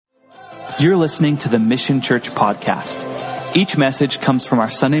You're listening to the Mission Church podcast. Each message comes from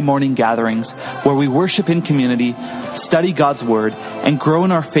our Sunday morning gatherings where we worship in community, study God's Word, and grow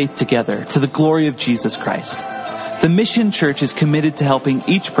in our faith together to the glory of Jesus Christ. The Mission Church is committed to helping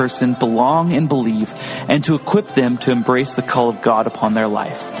each person belong and believe, and to equip them to embrace the call of God upon their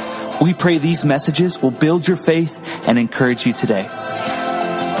life. We pray these messages will build your faith and encourage you today.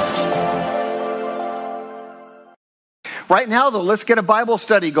 Right now, though, let's get a Bible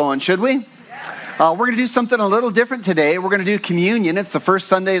study going, should we? We're going to do something a little different today. We're going to do communion. It's the first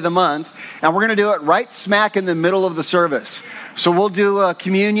Sunday of the month, and we're going to do it right smack in the middle of the service. So we'll do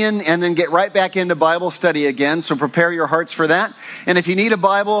communion and then get right back into Bible study again, so prepare your hearts for that. And if you need a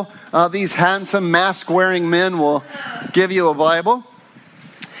Bible, these handsome mask-wearing men will give you a Bible.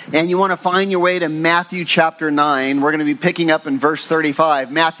 And you want to find your way to Matthew chapter 9. We're going to be picking up in verse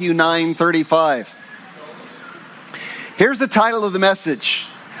 35. Matthew 9:35. Here's the title of the message.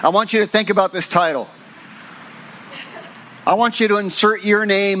 I want you to think about this title. I want you to insert your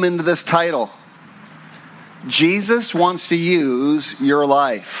name into this title. Jesus wants to use your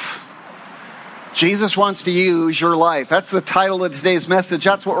life. Jesus wants to use your life. That's the title of today's message.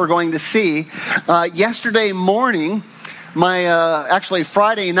 That's what we're going to see. Yesterday morning, actually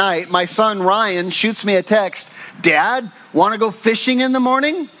Friday night, my son Ryan shoots me a text. Dad, want to go fishing in the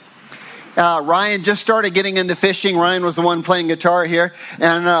morning? Ryan just started getting into fishing. Ryan was the one playing guitar here.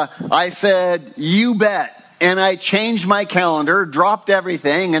 And I said, you bet. And I changed my calendar, dropped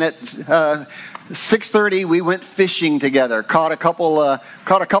everything. And at 6:30, we went fishing together. Caught a couple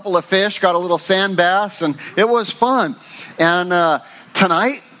of fish, got a little sand bass, and it was fun. And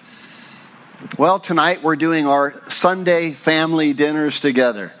tonight we're doing our Sunday family dinners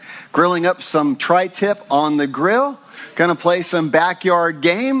together. Grilling up some tri-tip on the grill. Going to play some backyard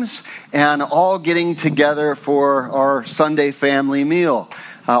games and all getting together for our Sunday family meal.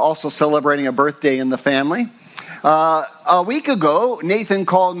 Also celebrating a birthday in the family. A week ago, Nathan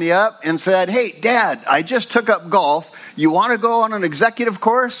called me up and said, hey, Dad, I just took up golf. You want to go on an executive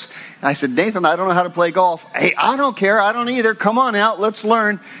course? And I said, Nathan, I don't know how to play golf. Hey, I don't care. I don't either. Come on out. Let's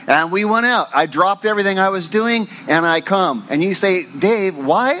learn. And we went out. I dropped everything I was doing and I come. And you say, Dave,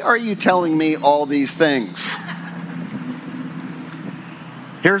 why are you telling me all these things?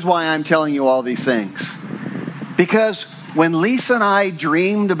 Here's why I'm telling you all these things. Because when Lisa and I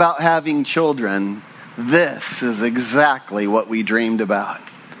dreamed about having children, this is exactly what we dreamed about.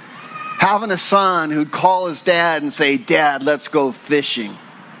 Having a son who'd call his dad and say, Dad, let's go fishing.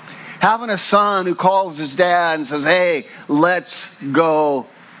 Having a son who calls his dad and says, hey, let's go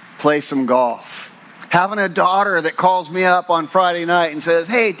play some golf. Having a daughter that calls me up on Friday night and says,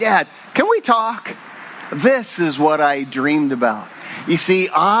 hey, Dad, can we talk? This is what I dreamed about. You see,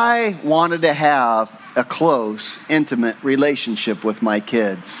 I wanted to have a close, intimate relationship with my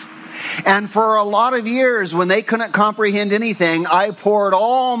kids. And for a lot of years, when they couldn't comprehend anything, I poured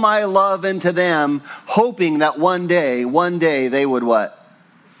all my love into them, hoping that one day they would what?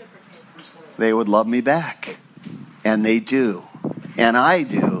 They would love me back. And they do. And I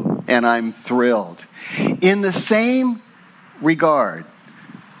do. And I'm thrilled. In the same regard,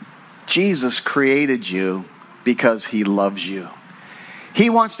 Jesus created you because He loves you. He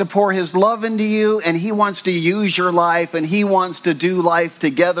wants to pour His love into you, and He wants to use your life, and He wants to do life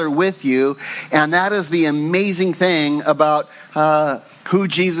together with you. And that is the amazing thing about who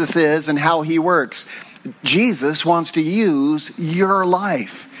Jesus is and how He works. Jesus wants to use your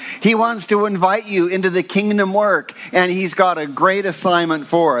life. He wants to invite you into the kingdom work, and He's got a great assignment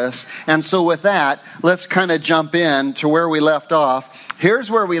for us. And so with that, let's kind of jump in to where we left off.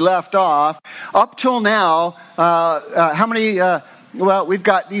 Here's where we left off. Up till now, how many... Well, we've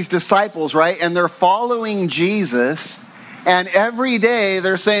got these disciples, right? And they're following Jesus. And every day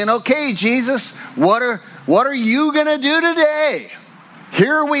they're saying, okay, Jesus, what are you going to do today?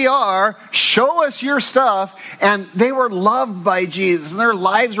 Here we are. Show us your stuff. And they were loved by Jesus. And their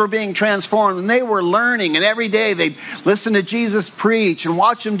lives were being transformed. And they were learning. And every day they'd listen to Jesus preach and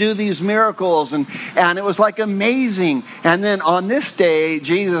watch Him do these miracles. And it was like amazing. And then on this day,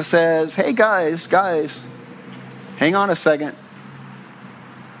 Jesus says, hey, guys, hang on a second.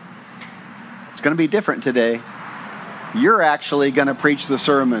 It's going to be different today. You're actually going to preach the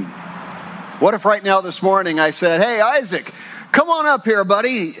sermon. What if right now this morning I said, hey, Isaac, come on up here,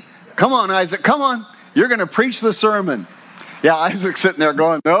 buddy. Come on, Isaac, come on. You're going to preach the sermon. Yeah, Isaac's sitting there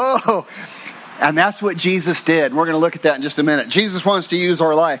going, no. And that's what Jesus did. We're going to look at that in just a minute. Jesus wants to use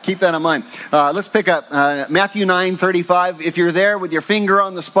our life. Keep that in mind. Let's pick up Matthew 9:35. If you're there with your finger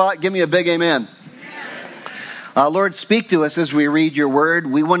on the spot, give me a big amen. Lord, speak to us as we read your word.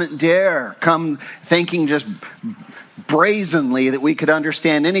 We wouldn't dare come thinking just brazenly that we could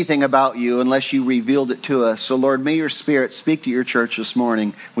understand anything about you unless you revealed it to us. So Lord, may your Spirit speak to your church this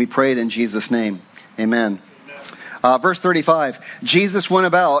morning. We pray it in Jesus' name. Amen. Verse 35, Jesus went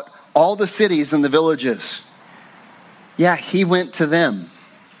about all the cities and the villages. Yeah, he went to them.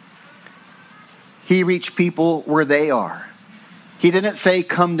 He reached people where they are. He didn't say,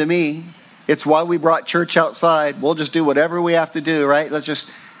 come to me. It's why we brought church outside. We'll just do whatever we have to do, right? I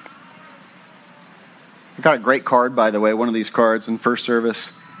got a great card, by the way, one of these cards in first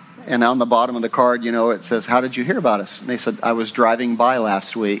service. And on the bottom of the card, it says, how did you hear about us? And they said, I was driving by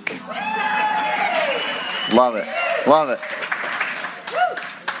last week. Love it. Love it.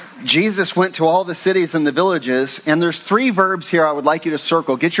 Jesus went to all the cities and the villages, and there's 3 verbs here I would like you to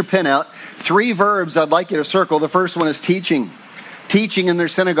circle. Get your pen out. 3 verbs I'd like you to circle. The first one is teaching. Teaching in their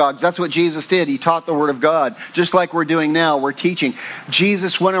synagogues. That's what Jesus did. He taught the Word of God. Just like we're doing now, we're teaching.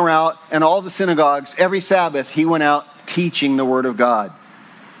 Jesus went around in all the synagogues. Every Sabbath, he went out teaching the Word of God.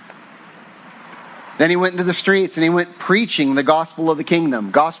 Then he went into the streets and he went preaching the gospel of the kingdom.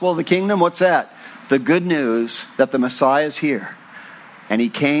 Gospel of the kingdom, what's that? The good news that the Messiah is here. And he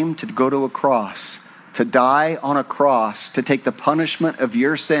came to go to a cross, to die on a cross, to take the punishment of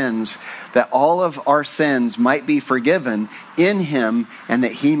your sins, that all of our sins might be forgiven in him, and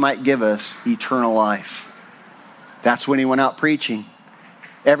that he might give us eternal life. That's when he went out preaching.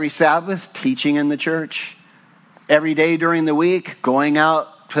 Every Sabbath, teaching in the church. Every day during the week, going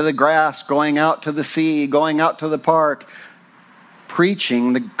out to the grass, going out to the sea, going out to the park,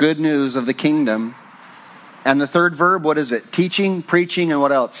 preaching the good news of the kingdom. And the third verb, what is it? Teaching, preaching, and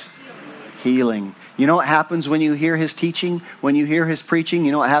what else? Healing. You know what happens when you hear his teaching? When you hear his preaching,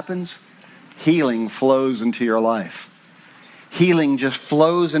 you know what happens? Healing flows into your life. Healing just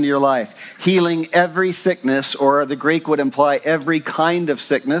flows into your life. Healing every sickness, or the Greek would imply every kind of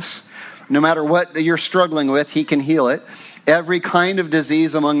sickness. No matter what you're struggling with, he can heal it. Every kind of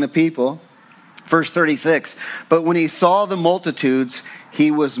disease among the people. Verse 36, but when he saw the multitudes, he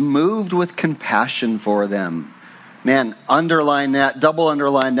was moved with compassion for them. Man, underline that, double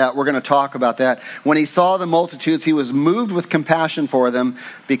underline that. We're going to talk about that. When he saw the multitudes, he was moved with compassion for them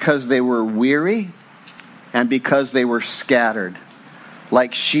because they were weary and because they were scattered,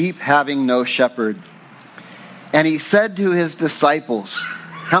 like sheep having no shepherd. And he said to his disciples,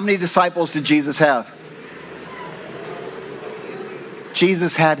 how many disciples did Jesus have?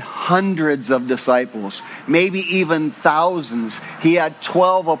 Jesus had hundreds of disciples, maybe even thousands. He had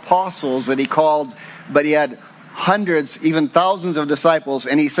 12 apostles that he called, but he had hundreds, even thousands of disciples.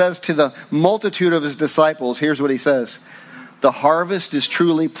 And he says to the multitude of his disciples, here's what he says: the harvest is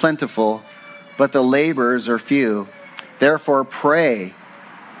truly plentiful, but the laborers are few. Therefore pray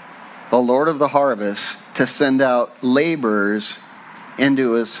the Lord of the harvest to send out laborers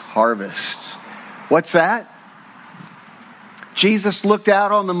into his harvest. What's that? Jesus looked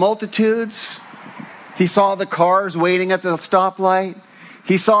out on the multitudes. He saw the cars waiting at the stoplight.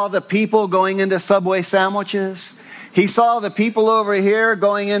 He saw the people going into Subway sandwiches. He saw the people over here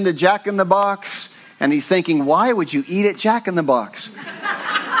going into Jack in the Box. And he's thinking, why would you eat at Jack in the Box?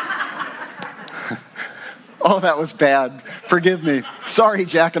 Oh, that was bad. Forgive me. Sorry,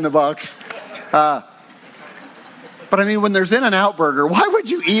 Jack in the Box. But I mean, when there's In-N-Out Burger, why would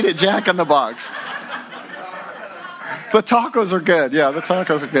you eat at Jack in the Box? The tacos are good. Yeah, the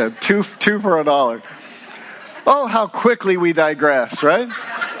tacos are good. Two for $1. Oh, how quickly we digress, right?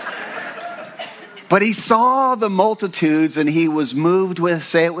 But he saw the multitudes and he was moved with,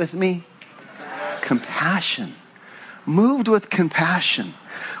 say it with me, compassion. Moved with compassion.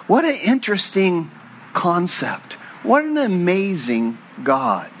 What an interesting concept. What an amazing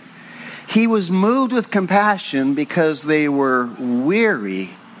God. He was moved with compassion because they were weary.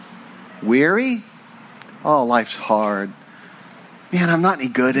 Weary? Oh, life's hard. Man, I'm not any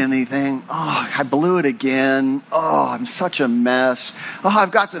good at anything. Oh, I blew it again. Oh, I'm such a mess. Oh,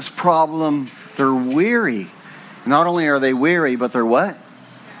 I've got this problem. They're weary. Not only are they weary, but they're what?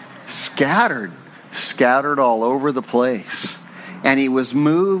 Scattered. Scattered all over the place. And he was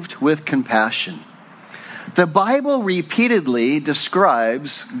moved with compassion. The Bible repeatedly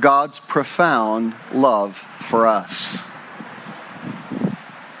describes God's profound love for us.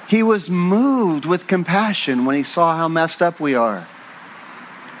 He was moved with compassion when he saw how messed up we are.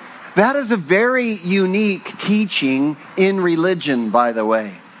 That is a very unique teaching in religion, by the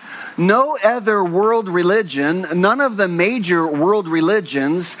way. No other world religion, none of the major world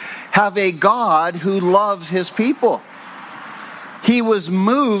religions have a God who loves his people. He was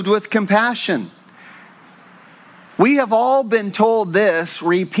moved with compassion. We have all been told this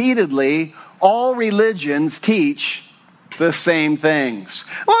repeatedly. All religions teach the same things.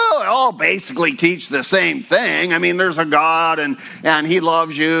 Well, they all basically teach the same thing. I mean, there's a God and He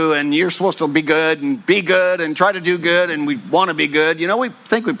loves you and you're supposed to be good and try to do good and we want to be good. You know, we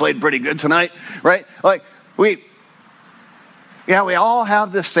think we played pretty good tonight, right? Like, we all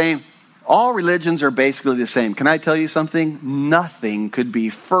have the same. All religions are basically the same. Can I tell you something? Nothing could be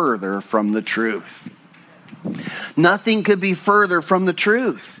further from the truth. Nothing could be further from the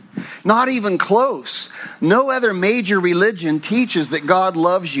truth. Not even close. No other major religion teaches that God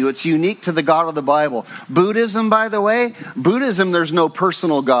loves you. It's unique to the God of the Bible. Buddhism, by the way, there's no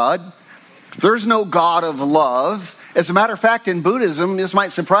personal God. There's no God of love. As a matter of fact, in Buddhism, this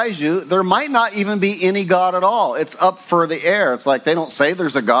might surprise you, there might not even be any God at all. It's up for the air. It's like they don't say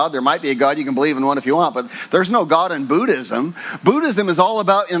there's a God. There might be a God. You can believe in one if you want, but there's no God in Buddhism. Buddhism is all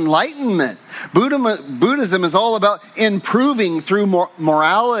about enlightenment. Buddhism is all about improving through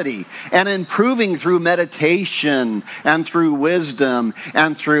morality and improving through meditation and through wisdom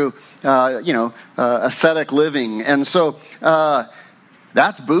and through, ascetic living. And so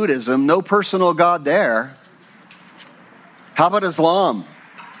that's Buddhism. No personal God there. How about Islam?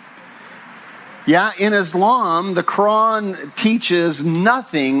 Yeah, in Islam, the Quran teaches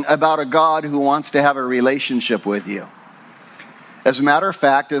nothing about a God who wants to have a relationship with you. As a matter of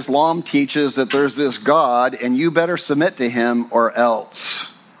fact, Islam teaches that there's this God and you better submit to Him or else.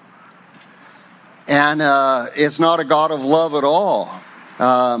 And it's not a God of love at all.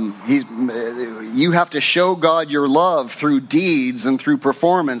 You have to show God your love through deeds and through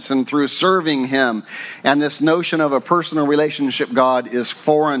performance and through serving Him. And this notion of a personal relationship God is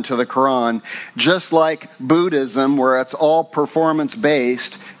foreign to the Quran. Just like Buddhism, where it's all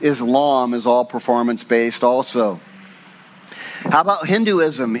performance-based, Islam is all performance-based also. How about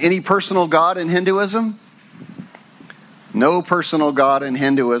Hinduism? Any personal God in Hinduism? No personal God in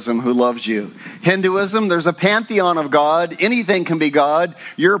Hinduism who loves you. Hinduism, there's a pantheon of God. Anything can be God.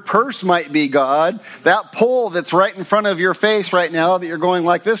 Your purse might be God. That pole that's right in front of your face right now that you're going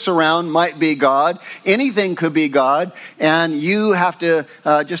like this around might be God. Anything could be God. And you have to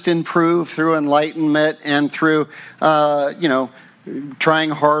just improve through enlightenment and through,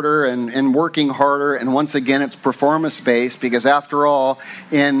 trying harder and working harder. And once again, it's performance-based because after all,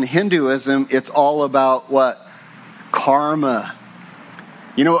 in Hinduism, it's all about what? Karma.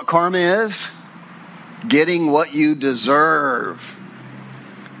 You know what karma is? Getting what you deserve.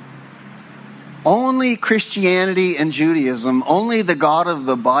 Only Christianity and Judaism, only the God of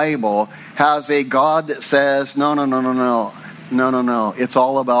the Bible has a God that says, no. It's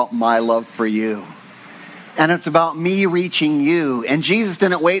all about my love for you. And it's about me reaching you. And Jesus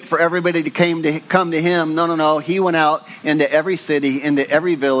didn't wait for everybody to come to Him. No. He went out into every city, into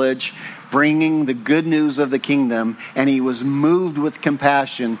every village, bringing the good news of the kingdom, and He was moved with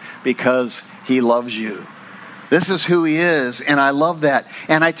compassion because He loves you. This is who He is, and I love that.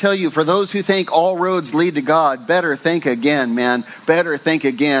 And I tell you, for those who think all roads lead to God, better think again, man. Better think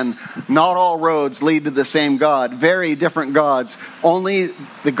again. Not all roads lead to the same God. Very different gods. Only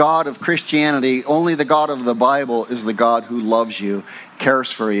the God of Christianity, only the God of the Bible is the God who loves you,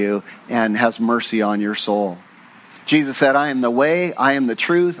 cares for you, and has mercy on your soul. Jesus said, I am the way, I am the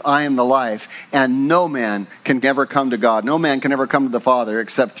truth, I am the life, and no man can ever come to God. No man can ever come to the Father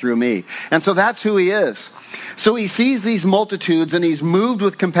except through me. And so that's who He is. So He sees these multitudes and He's moved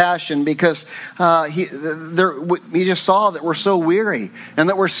with compassion because he just saw that we're so weary and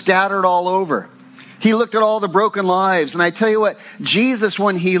that we're scattered all over. He looked at all the broken lives. And I tell you what, Jesus,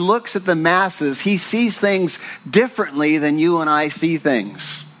 when He looks at the masses, He sees things differently than you and I see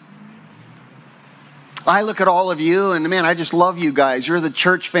things. I look at all of you and man, I just love you guys. You're the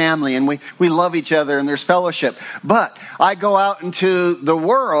church family and we love each other and there's fellowship. But I go out into the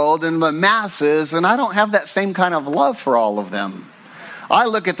world and the masses and I don't have that same kind of love for all of them. I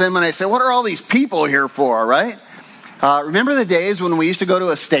look at them and I say, what are all these people here for, right? Remember the days when we used to go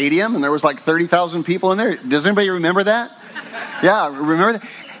to a stadium and there was like 30,000 people in there? Does anybody remember that? Yeah, remember that?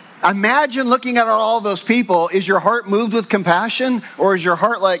 Imagine looking at all those people. Is your heart moved with compassion or is your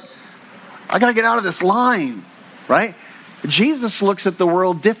heart like, I got to get out of this line, right? Jesus looks at the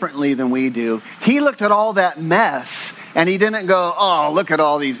world differently than we do. He looked at all that mess and He didn't go, oh, look at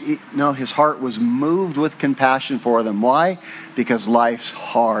all these. No, His heart was moved with compassion for them. Why? Because life's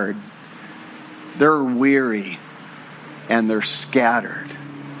hard. They're weary and they're scattered.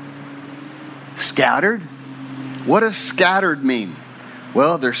 Scattered? What does scattered mean?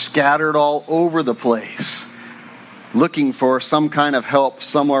 Well, they're scattered all over the place, looking for some kind of help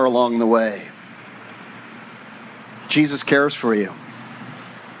somewhere along the way. Jesus cares for you.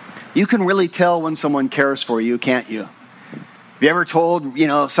 You can really tell when someone cares for you, can't you? Have you ever told,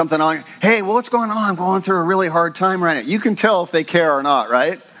 something on, hey, well, what's going on? I'm going through a really hard time right now. You can tell if they care or not,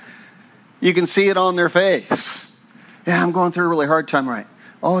 right? You can see it on their face. Yeah, I'm going through a really hard time right now.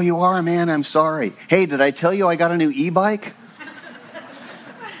 Oh, you are, man? I'm sorry. Hey, did I tell you I got a new e-bike?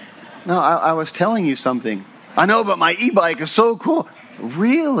 No, I was telling you something. I know, but my e-bike is so cool.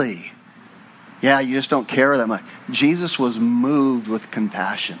 Really? Yeah, you just don't care that much. Jesus was moved with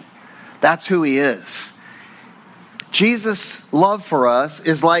compassion. That's who he is. Jesus' love for us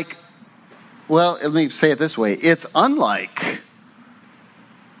is like, well, let me say it this way. It's unlike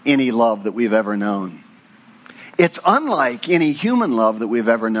any love that we've ever known. It's unlike any human love that we've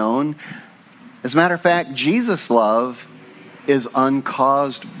ever known. As a matter of fact, Jesus' love is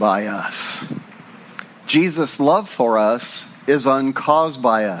uncaused by us. Jesus' love for us is uncaused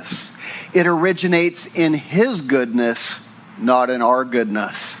by us. It originates in his goodness, not in our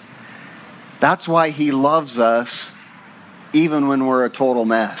goodness. That's why he loves us even when we're a total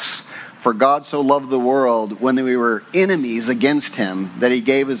mess. For God so loved the world when we were enemies against him that he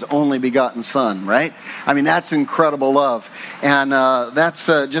gave his only begotten son, right? I mean, that's incredible love. And that's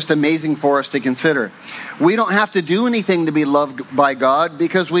just amazing for us to consider. We don't have to do anything to be loved by God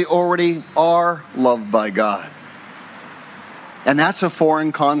because we already are loved by God. And that's a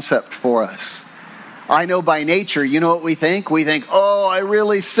foreign concept for us. I know by nature, you know what we think? We think, oh, I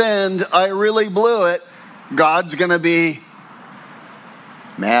really sinned. I really blew it. God's going to be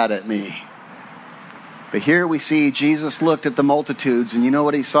mad at me. But here we see Jesus looked at the multitudes, and you know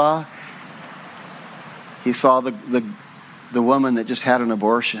what he saw? He saw the woman that just had an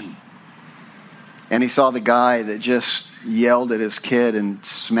abortion. And he saw the guy that just yelled at his kid and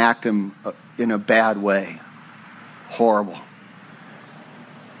smacked him in a bad way. Horrible.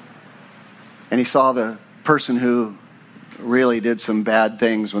 And he saw the person who really did some bad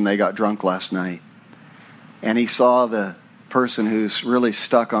things when they got drunk last night. And he saw the person who's really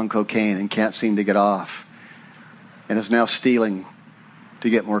stuck on cocaine and can't seem to get off and is now stealing to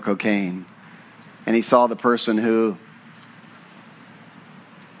get more cocaine. And he saw the person who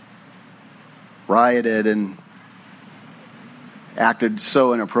rioted and acted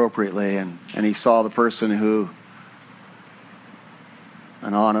so inappropriately, and he saw the person who,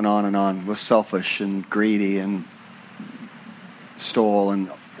 and on and on and on, was selfish and greedy and stole and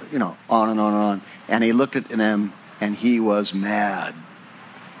on and on and on. And he looked at them and he was mad.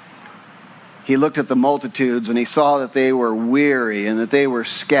 He looked at the multitudes and he saw that they were weary and that they were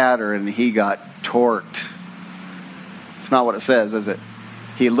scattered, and he got torqued. It's not what it says, is it?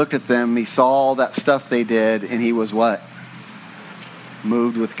 He looked at them, he saw all that stuff they did, and he was what?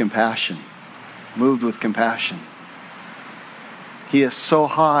 Moved with compassion. Moved with compassion. He is so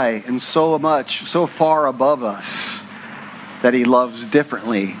high and so much, so far above us that he loves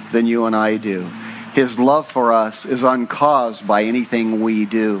differently than you and I do. His love for us is uncaused by anything we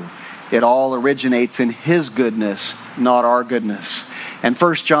do. It all originates in his goodness, not our goodness. And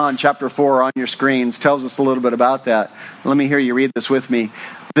 1 John chapter 4 on your screens tells us a little bit about that. Let me hear you read this with me.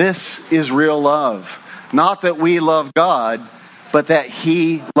 This is real love. Not that we love God, but that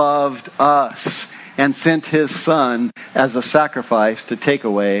he loved us and sent his son as a sacrifice to take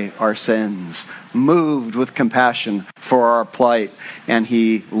away our sins. Moved with compassion for our plight, and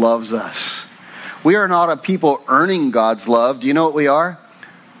he loves us. We are not a people earning God's love. Do you know what we are?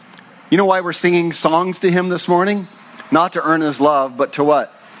 You know why we're singing songs to him this morning? Not to earn his love, but to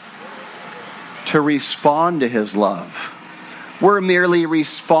what? To respond to his love. We're merely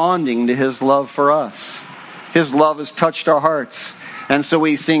responding to his love for us. His love has touched our hearts. And so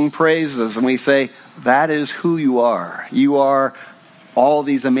we sing praises and we say, that is who you are. You are all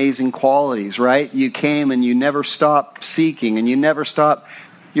these amazing qualities, right? You came and you never stopped seeking and you never stopped.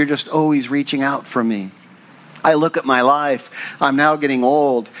 You're just always reaching out for me. I look at my life. I'm now getting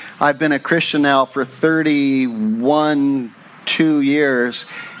old. I've been a Christian now for 2 years,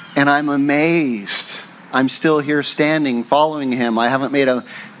 and I'm amazed. I'm still here standing, following him. I haven't made a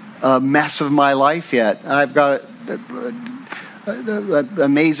mess of my life yet. I've got an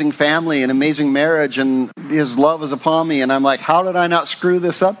amazing family, an amazing marriage, and his love is upon me. And I'm like, how did I not screw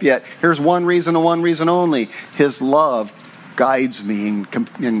this up yet? Here's one reason and one reason only. His love guides me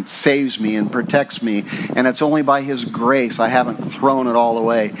and saves me and protects me. And it's only by his grace I haven't thrown it all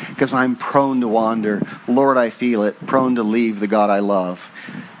away, because I'm prone to wander. Lord, I feel it, prone to leave the God I love.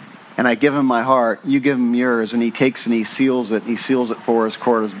 And I give him my heart, you give him yours, and he takes and he seals it for his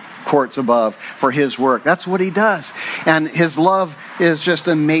courts above, for his work. That's what he does. And his love is just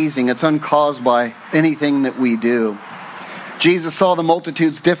amazing. It's uncaused by anything that we do. Jesus saw the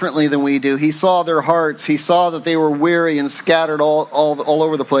multitudes differently than we do. He saw their hearts. He saw that they were weary and scattered all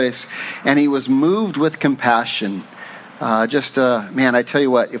over the place. And he was moved with compassion. Man, I tell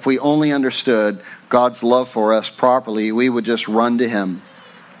you what, if we only understood God's love for us properly, we would just run to Him.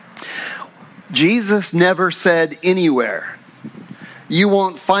 Jesus never said anywhere. You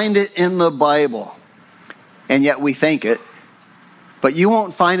won't find it in the Bible. And yet we think it. But you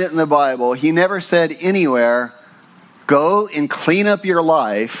won't find it in the Bible. He never said anywhere, go and clean up your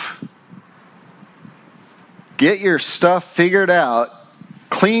life. Get your stuff figured out.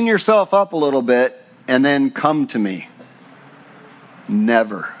 Clean yourself up a little bit. And then come to me.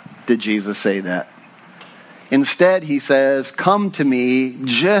 Never did Jesus say that. Instead, He says, come to me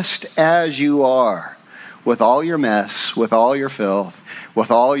just as you are. With all your mess, with all your filth,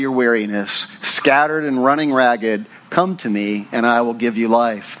 with all your weariness, scattered and running ragged, come to me and I will give you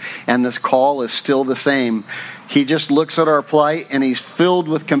life. And this call is still the same. He just looks at our plight and He's filled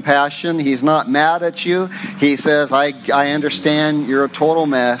with compassion. He's not mad at you. He says, I understand you're a total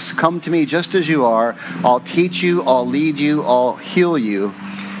mess. Come to me just as you are. I'll teach you, I'll lead you, I'll heal you.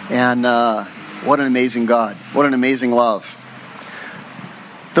 And what an amazing God. What an amazing love.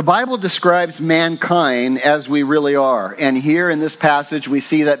 The Bible describes mankind as we really are. And here in this passage, we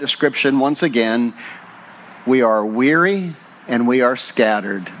see that description once again. We are weary and we are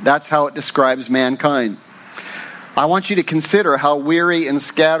scattered. That's how it describes mankind. I want you to consider how weary and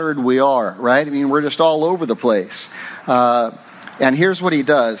scattered we are, right? I mean, we're just all over the place. And here's what He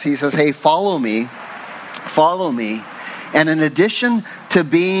does. He says, hey, follow me. Follow me. And in addition to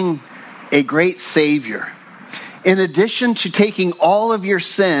being a great Savior, in addition to taking all of your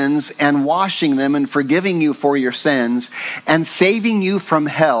sins and washing them and forgiving you for your sins and saving you from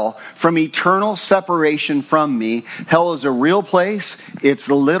hell, from eternal separation from me. Hell is a real place. It's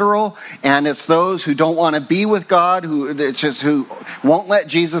literal. And it's those who don't want to be with God, who won't let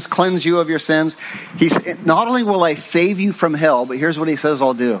Jesus cleanse you of your sins. He's not only will I save you from hell, but here's what He says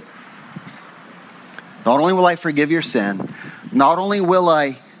I'll do. Not only will I forgive your sin, not only will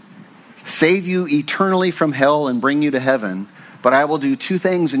I save you eternally from hell and bring you to heaven, but I will do two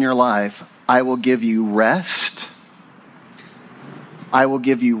things in your life. I will give you rest. I will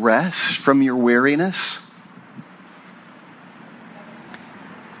give you rest from your weariness.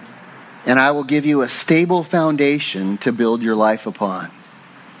 And I will give you a stable foundation to build your life upon.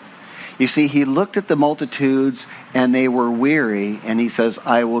 You see, He looked at the multitudes and they were weary, and He says,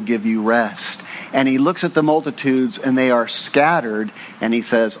 I will give you rest. And He looks at the multitudes and they are scattered, and He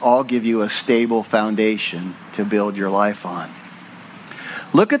says, I'll give you a stable foundation to build your life on.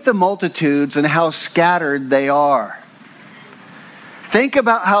 Look at the multitudes and how scattered they are. Think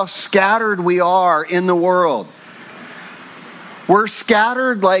about how scattered we are in the world. We're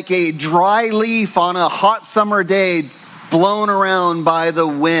scattered like a dry leaf on a hot summer day, blown around by the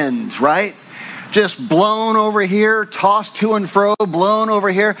wind, right? Just blown over here, tossed to and fro, blown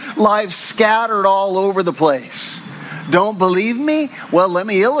over here. Lives scattered all over the place. Don't believe me? Well, let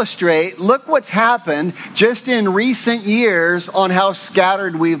me illustrate. Look what's happened just in recent years on how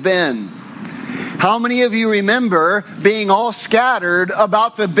scattered we've been. How many of you remember being all scattered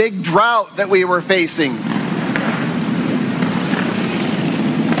about the big drought that we were facing?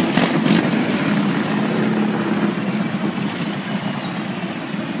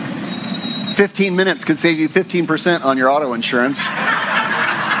 15 minutes could save you 15% on your auto insurance.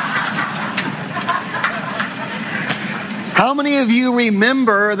 How many of you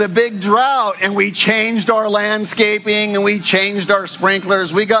remember the big drought and we changed our landscaping and we changed our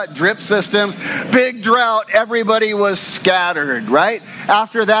sprinklers? We got drip systems. Big drought, everybody was scattered, right?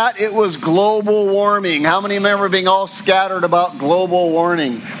 After that, it was global warming. How many remember being all scattered about global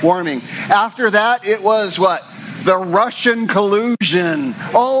warming? After that, it was what? The Russian collusion.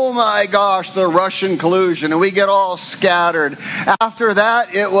 Oh my gosh, the Russian collusion. And we get all scattered. After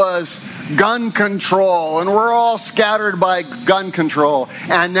that, it was gun control. And we're all scattered by gun control.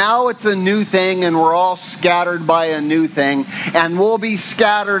 And now it's a new thing, and we're all scattered by a new thing. And we'll be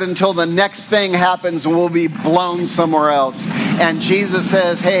scattered until the next thing happens, and we'll be blown somewhere else. And Jesus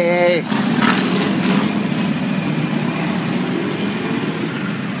says, hey.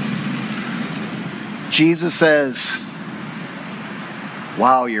 Jesus says,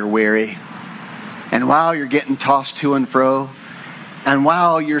 wow, you're weary. And wow, you're getting tossed to and fro. And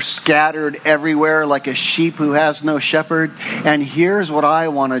wow, you're scattered everywhere like a sheep who has no shepherd. And here's what I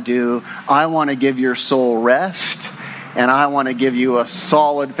want to do. I want to give your soul rest. And I want to give you a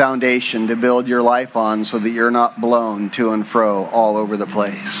solid foundation to build your life on so that you're not blown to and fro all over the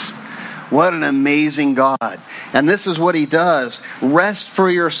place. What an amazing God. And this is what He does. Rest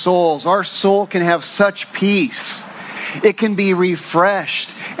for your souls. Our soul can have such peace. It can be refreshed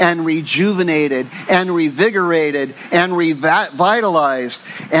and rejuvenated and revigorated and revitalized.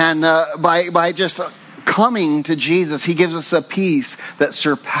 And by just coming to Jesus, he gives us a peace that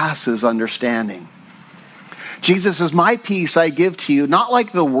surpasses understanding. Jesus says, my peace I give to you, not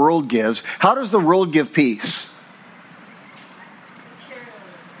like the world gives. How does the world give peace?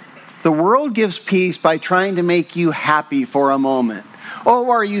 The world gives peace by trying to make you happy for a moment. Oh,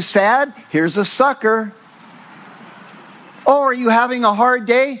 are you sad? Here's a sucker. Oh, are you having a hard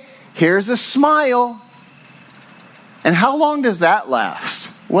day? Here's a smile. And how long does that last?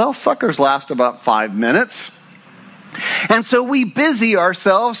 Well, suckers last about 5 minutes. And so we busy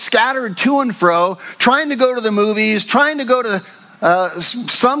ourselves, scattered to and fro, trying to go to the movies, trying to go to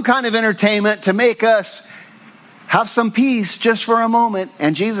some kind of entertainment to make us have some peace just for a moment.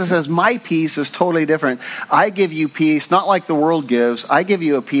 And Jesus says, my peace is totally different. I give you peace, not like the world gives. I give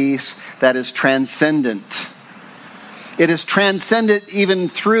you a peace that is transcendent. It is transcendent even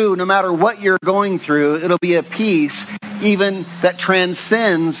through, no matter what you're going through, it'll be a peace even that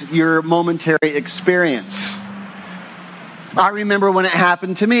transcends your momentary experience. I remember when it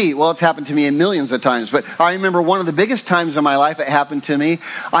happened to me. Well, it's happened to me millions of times, but I remember one of the biggest times in my life it happened to me.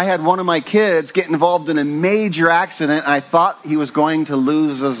 I had one of my kids get involved in a major accident. I thought he was going to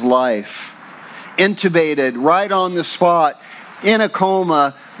lose his life. Intubated, right on the spot, in a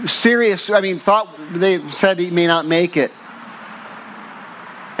coma, serious. They said he may not make it.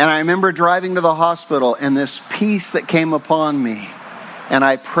 And I remember driving to the hospital and this peace that came upon me. And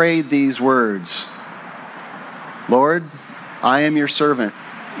I prayed these words. Lord, I am your servant.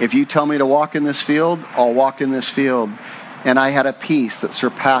 If you tell me to walk in this field, I'll walk in this field. And I had a peace that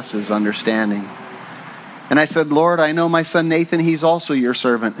surpasses understanding. And I said, Lord, I know my son Nathan, he's also your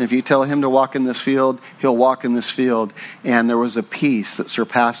servant. If you tell him to walk in this field, he'll walk in this field. And there was a peace that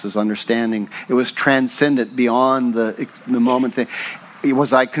surpasses understanding. It was transcendent beyond the moment thing.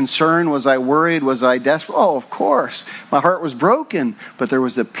 Was I concerned? Was I worried? Was I desperate? Oh, of course. My heart was broken. But there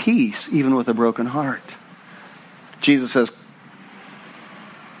was a peace even with a broken heart. Jesus says,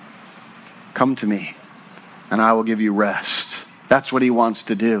 come to me and I will give you rest. That's what he wants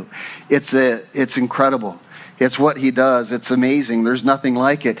to do. It's incredible. It's what he does. It's amazing. There's nothing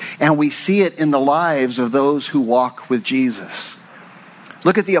like it. And we see it in the lives of those who walk with Jesus.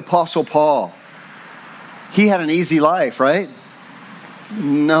 Look at the Apostle Paul. He had an easy life, right?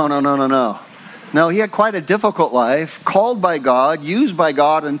 No. No, he had quite a difficult life, called by God, used by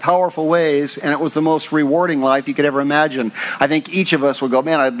God in powerful ways, and it was the most rewarding life you could ever imagine. I think each of us would go,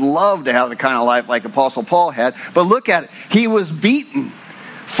 man, I'd love to have the kind of life like Apostle Paul had. But look at it. He was beaten,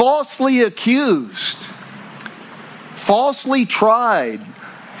 falsely accused, falsely tried,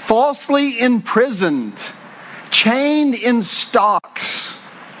 falsely imprisoned, chained in stocks,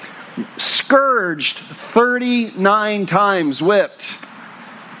 scourged 39 times, whipped,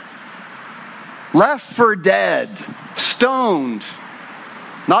 left for dead, stoned.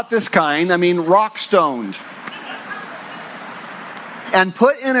 Not this kind, rock stoned. And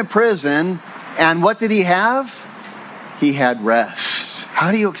put in a prison, and what did he have? He had rest.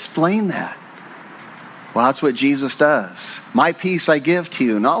 How do you explain that? Well, that's what Jesus does. My peace I give to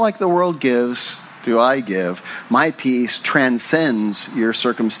you, not like the world gives, do I give. My peace transcends your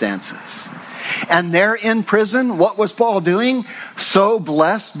circumstances. And there in prison, what was Paul doing? So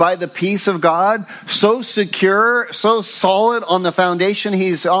blessed by the peace of God, so secure, so solid on the foundation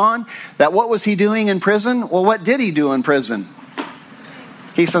he's on, that what was he doing in prison? Well, what did he do in prison?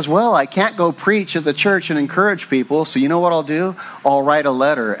 He says, well, I can't go preach at the church and encourage people, so you know what I'll do? I'll write a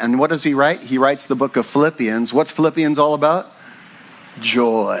letter. And what does he write? He writes the book of Philippians. What's Philippians all about?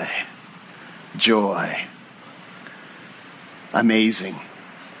 Joy. Joy. Amazing.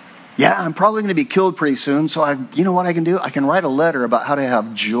 Yeah, I'm probably going to be killed pretty soon, so you know what I can do? I can write a letter about how to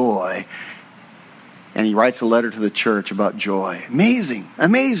have joy. And he writes a letter to the church about joy. Amazing,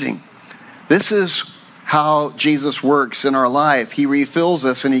 amazing. This is how Jesus works in our life. He refills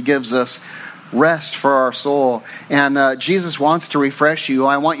us and he gives us rest for our soul. And Jesus wants to refresh you.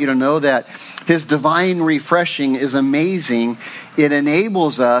 I want you to know that his divine refreshing is amazing. It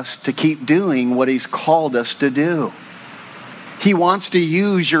enables us to keep doing what he's called us to do. He wants to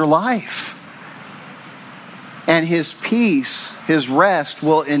use your life. And his peace, his rest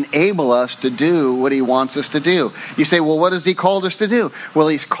will enable us to do what he wants us to do. You say, well, what has he called us to do? Well,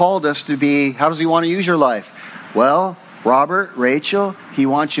 he's called us to be, how does he want to use your life? Well, Robert, Rachel, he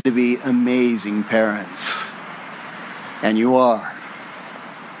wants you to be amazing parents. And you are.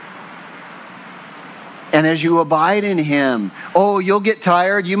 And as you abide in him, you'll get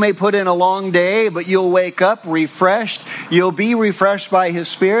tired. You may put in a long day, but you'll wake up refreshed. You'll be refreshed by his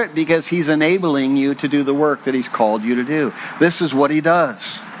Spirit because he's enabling you to do the work that he's called you to do. This is what he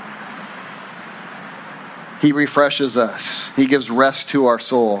does. He refreshes us. He gives rest to our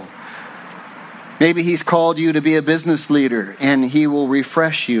soul. Maybe He's called you to be a business leader, and He will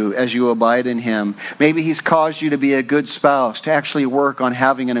refresh you as you abide in Him. Maybe He's caused you to be a good spouse, to actually work on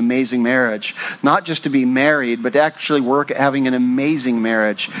having an amazing marriage. Not just to be married, but to actually work at having an amazing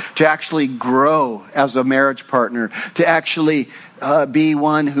marriage. To actually grow as a marriage partner. To actually be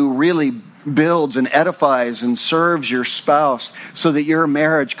one who really builds and edifies and serves your spouse so that your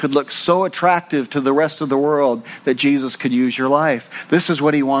marriage could look so attractive to the rest of the world that Jesus could use your life. This is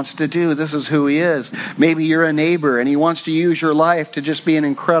what He wants to do. This is who He is. Maybe you're a neighbor and He wants to use your life to just be an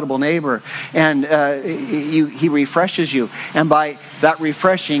incredible neighbor. And He refreshes you. And by that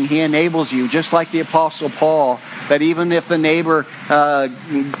refreshing, He enables you, just like the Apostle Paul, that even if the neighbor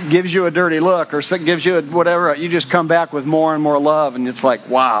gives you a dirty look or gives you whatever, you just come back with more and more love. And it's like,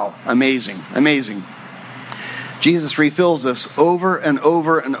 wow, amazing. Amazing. Jesus refills us over and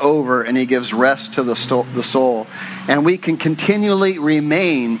over and over, and He gives rest to the soul. And we can continually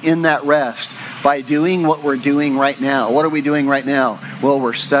remain in that rest by doing what we're doing right now. What are we doing right now? Well,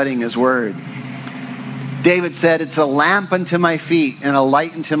 we're studying His Word. David said, it's a lamp unto my feet and a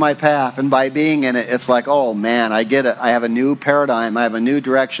light unto my path. And by being in it, it's like, oh man, I get it. I have a new paradigm. I have a new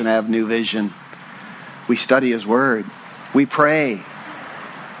direction. I have new vision. We study His Word. We pray.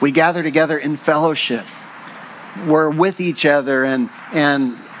 We gather together in fellowship. We're with each other, and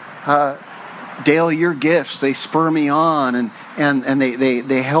Dale, your gifts, they spur me on, and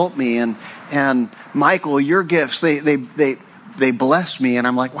they help me, and Michael, your gifts, they bless me, and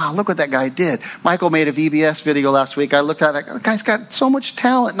I'm like, wow, look what that guy did. Michael made a VBS video last week. I looked at it, that guy's got so much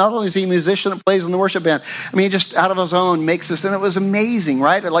talent. Not only is he a musician that plays in the worship band, I mean, he just out of his own makes this, and it was amazing,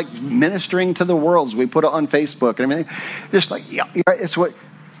 right? Like ministering to the world. We put it on Facebook and everything. Just like, yeah,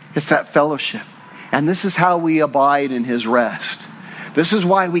 it's that fellowship. And this is how we abide in His rest. This is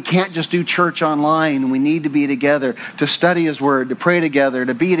why we can't just do church online. We need to be together to study His Word, to pray together,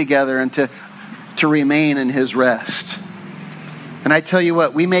 to be together, and to remain in His rest. And I tell you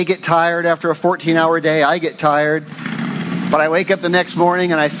what, we may get tired after a 14-hour day. I get tired. But I wake up the next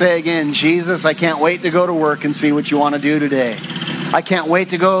morning and I say again, Jesus, I can't wait to go to work and see what you want to do today. I can't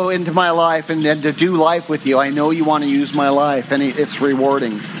wait to go into my life and to do life with you. I know you want to use my life, and it's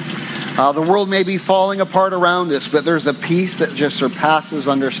rewarding. The world may be falling apart around us, but there's a peace that just surpasses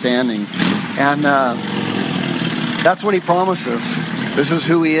understanding. And that's what He promises. This is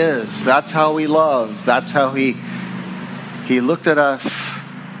who He is. That's how He loves. That's how He looked at us,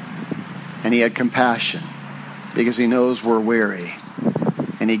 and He had compassion because He knows we're weary,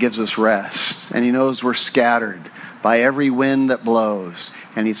 and He gives us rest, and He knows we're scattered by every wind that blows,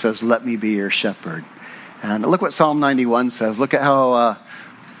 and He says, let me be your shepherd. And look what Psalm 91 says. Look how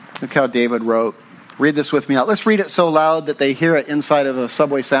David wrote. Read this with me out. Let's read it so loud that they hear it inside of the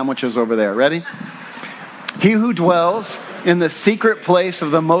Subway sandwiches over there. Ready? He who dwells in the secret place of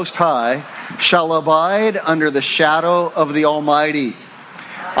the Most High shall abide under the shadow of the Almighty.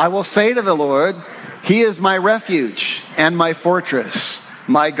 I will say to the Lord, He is my refuge and my fortress,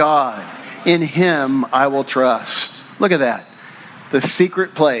 my God. In Him I will trust. Look at that. The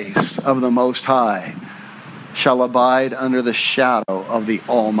secret place of the Most High shall abide under the shadow of the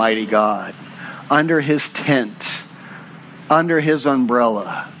Almighty God. Under His tent, under His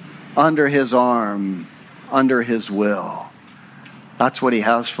umbrella, under His arm, under His will. That's what He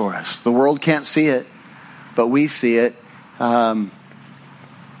has for us. The world can't see it, but we see it.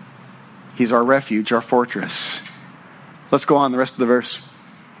 He's our refuge, our fortress. Let's go on the rest of the verse.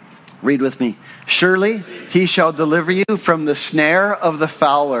 Read with me. Surely He shall deliver you from the snare of the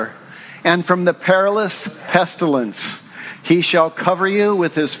fowler and from the perilous pestilence. He shall cover you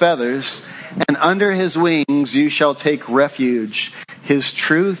with His feathers, and under His wings you shall take refuge. His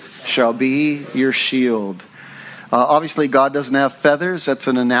truth shall be your shield. Obviously, God doesn't have feathers. That's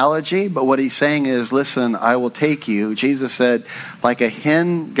an analogy. But what He's saying is, listen, I will take you. Jesus said, like a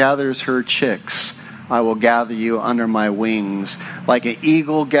hen gathers her chicks, I will gather you under my wings. Like an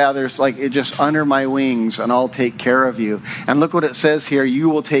eagle gathers, like it just under my wings, and I'll take care of you. And look what it says here. You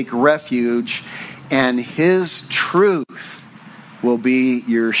will take refuge, and His truth will be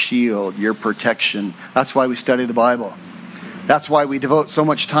your shield, your protection. That's why we study the Bible. That's why we devote so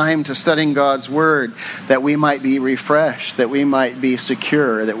much time to studying God's Word, that we might be refreshed, that we might be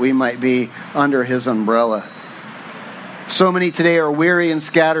secure, that we might be under His umbrella. So many today are weary and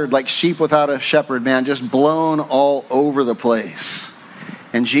scattered like sheep without a shepherd, man, just blown all over the place.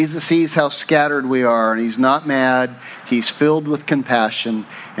 And Jesus sees how scattered we are, and He's not mad. He's filled with compassion,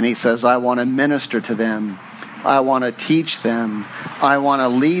 and He says, I want to minister to them. I want to teach them. I want to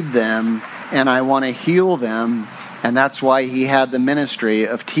lead them, and I want to heal them. And that's why He had the ministry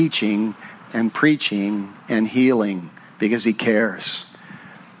of teaching and preaching and healing, because He cares.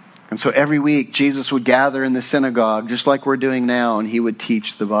 And so every week, Jesus would gather in the synagogue, just like we're doing now, and he would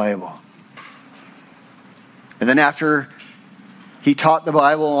teach the Bible. And then after he taught the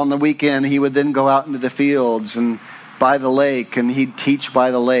Bible on the weekend, he would then go out into the fields and by the lake, and he'd teach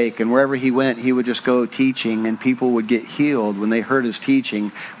by the lake. And wherever he went, he would just go teaching, and people would get healed when they heard his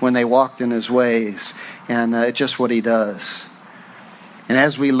teaching, when they walked in his ways. And it's just what he does. And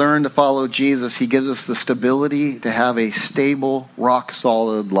as we learn to follow Jesus, he gives us the stability to have a stable,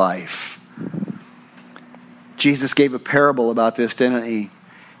 rock-solid life. Jesus gave a parable about this, didn't he?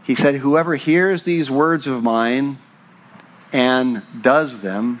 He said, whoever hears these words of mine and does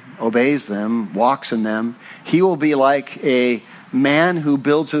them, obeys them, walks in them, he will be like a man who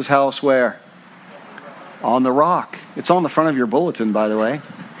builds his house where? On the rock. It's on the front of your bulletin, by the way.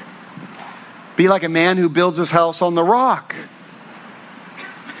 Be like a man who builds his house on the rock.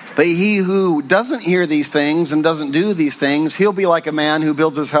 But he who doesn't hear these things and doesn't do these things, he'll be like a man who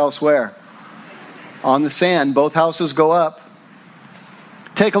builds his house where? On the sand. Both houses go up.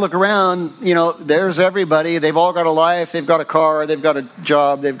 Take a look around, there's everybody. They've all got a life. They've got a car. They've got a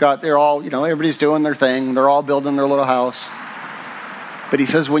job. They're all, everybody's doing their thing. They're all building their little house. But he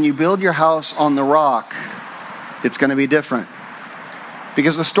says, when you build your house on the rock, it's going to be different.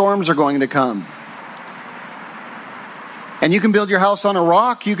 Because the storms are going to come. And you can build your house on a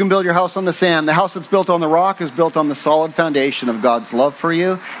rock. You can build your house on the sand. The house that's built on the rock is built on the solid foundation of God's love for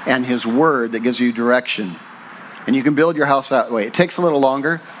you and his word that gives you direction. And you can build your house that way. It takes a little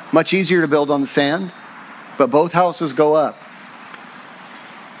longer, much easier to build on the sand, but both houses go up.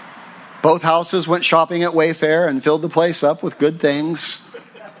 Both houses went shopping at Wayfair and filled the place up with good things.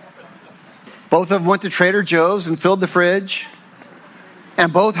 Both of them went to Trader Joe's and filled the fridge.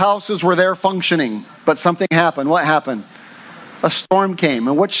 And both houses were there functioning, but something happened. What happened? A storm came.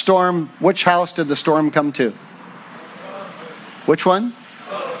 And which house did the storm come to? Which one?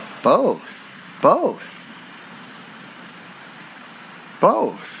 Both.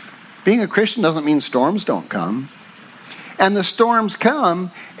 Being a Christian doesn't mean storms don't come. And the storms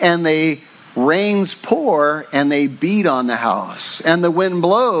come, and the rains pour, and they beat on the house. And the wind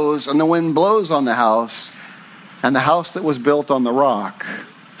blows, and the wind blows on the house. And the house that was built on the rock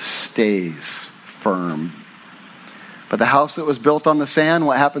stays firm. But the house that was built on the sand,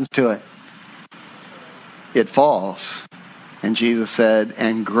 what happens to it? It falls. And Jesus said,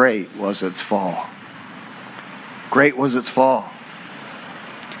 and great was its fall. Great was its fall.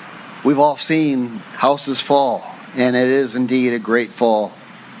 We've all seen houses fall, and it is indeed a great fall.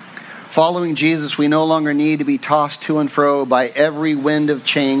 Following Jesus, we no longer need to be tossed to and fro by every wind of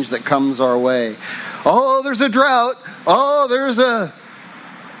change that comes our way. Oh, there's a drought.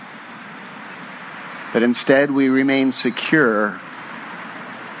 But instead, we remain secure,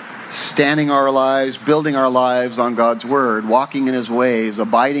 standing our lives, building our lives on God's word, walking in his ways,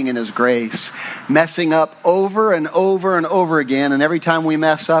 abiding in his grace, messing up over and over and over again. And every time we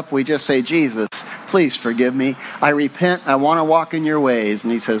mess up, we just say, Jesus, please forgive me. I repent. I want to walk in your ways.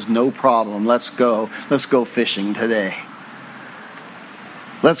 And he says, no problem. Let's go. Let's go fishing today.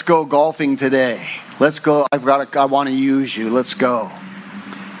 Let's go golfing today. Let's go. I want to use you. Let's go.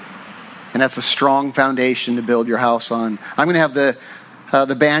 And that's a strong foundation to build your house on. I'm going to have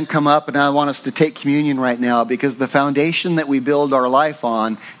the band come up, and I want us to take communion right now, because the foundation that we build our life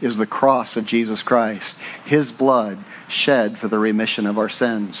on is the cross of Jesus Christ. His blood shed for the remission of our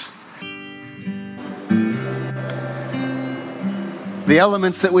sins. The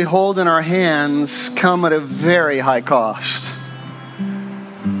elements that we hold in our hands come at a very high cost.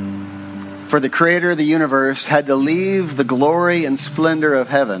 For the Creator of the universe had to leave the glory and splendor of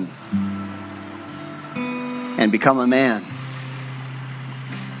heaven and become a man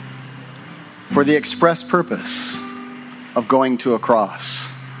for the express purpose of going to a cross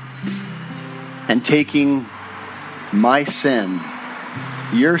and taking my sin,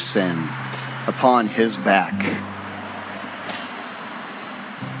 your sin, upon his back.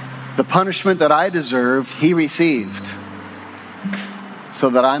 The punishment that I deserved, he received,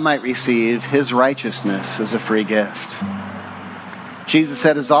 so that I might receive his righteousness as a free gift. Jesus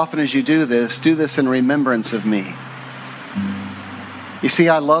said, as often as you do this in remembrance of me. You see,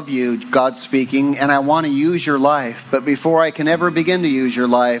 I love you, God speaking, and I want to use your life. But before I can ever begin to use your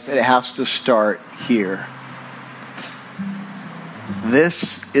life, it has to start here.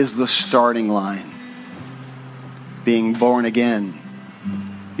 This is the starting line. Being born again.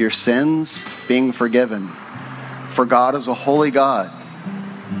 Your sins being forgiven. For God is a holy God.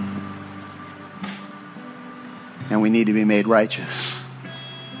 And we need to be made righteous.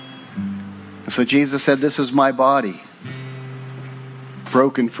 And so Jesus said, this is my body,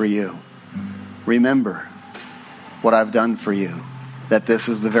 broken for you. Remember what I've done for you. that this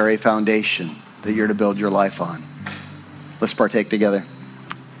is the very foundation that you're to build your life on. Let's partake together.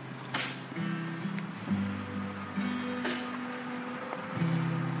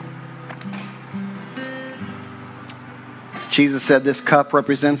 Jesus said, "This cup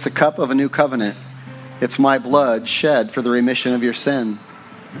represents the cup of a new covenant. It's my blood shed for the remission of your sin."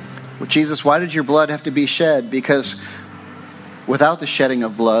 Well, Jesus, why did your blood have to be shed? Because without the shedding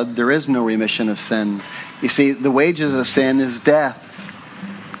of blood, there is no remission of sin. You see, the wages of sin is death.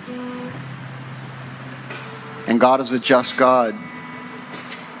 And God is a just God.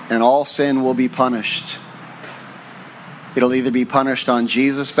 And all sin will be punished. It'll either be punished on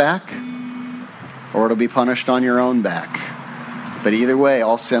Jesus' back, or it'll be punished on your own back. But either way,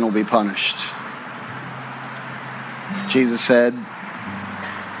 all sin will be punished. Jesus said,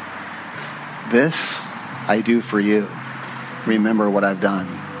 "This I do for you. Remember what I've done."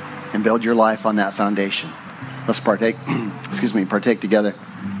 And build your life on that foundation. Let's partake together.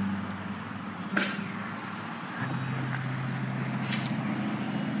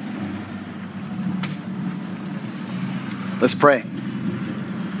 Let's pray.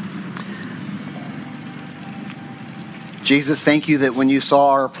 Jesus, thank you that when you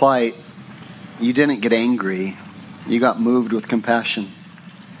saw our plight, you didn't get angry. You got moved with compassion.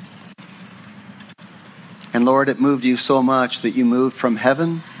 And Lord, it moved you so much that you moved from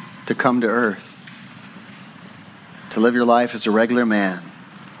heaven to come to earth, to live your life as a regular man,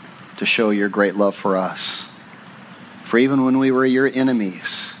 to show your great love for us. For even when we were your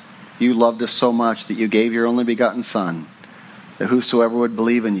enemies, you loved us so much that you gave your only begotten Son, that whosoever would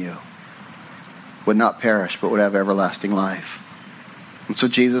believe in you would not perish, but would have everlasting life. And so,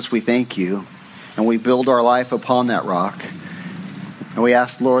 Jesus, we thank you, and we build our life upon that rock. And we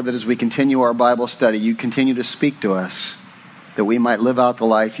ask, Lord, that as we continue our Bible study, you continue to speak to us, that we might live out the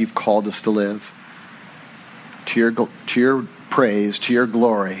life you've called us to live, to your praise, to your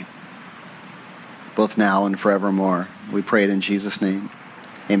glory, both now and forevermore. We pray it in Jesus' name.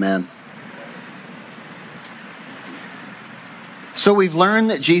 Amen. So we've learned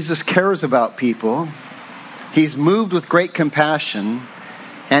that Jesus cares about people. He's moved with great compassion.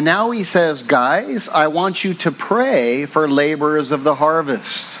 And now he says, guys, I want you to pray for laborers of the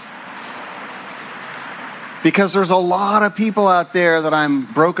harvest. Because there's a lot of people out there that I'm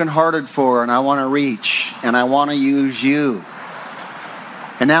brokenhearted for, and I want to reach, and I want to use you.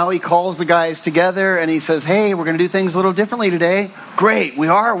 And now he calls the guys together and he says, hey, we're going to do things a little differently today. Great, we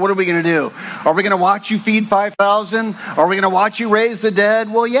are. What are we going to do? Are we going to watch you feed 5,000? Are we going to watch you raise the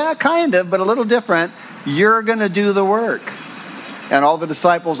dead? Well, yeah, kind of, but a little different. You're going to do the work. And all the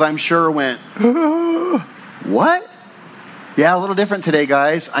disciples, I'm sure, went, what? Yeah, a little different today,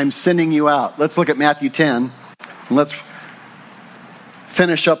 guys. I'm sending you out. Let's look at Matthew 10. And let's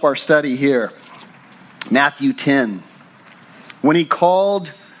finish up our study here. Matthew 10. When he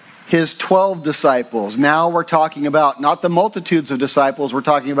called his 12 disciples, now we're talking about not the multitudes of disciples, we're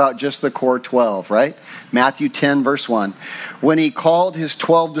talking about just the core 12, right? Matthew 10, verse 1. When he called his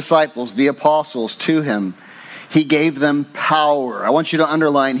 12 disciples, the apostles, to him, he gave them power. I want you to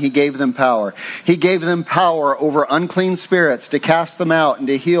underline, he gave them power. He gave them power over unclean spirits to cast them out and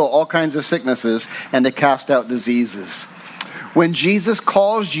to heal all kinds of sicknesses and to cast out diseases. When Jesus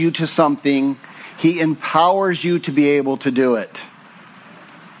calls you to something, he empowers you to be able to do it.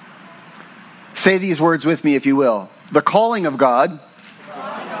 Say these words with me if you will. The calling of God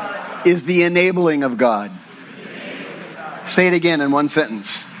is the enabling of God. Say it again in one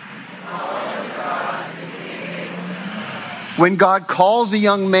sentence. When God calls a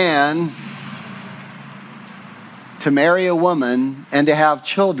young man to marry a woman and to have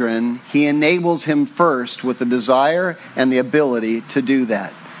children, he enables him first with the desire and the ability to do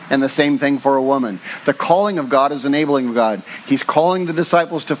that. And the same thing for a woman. The calling of God is enabling of God. He's calling the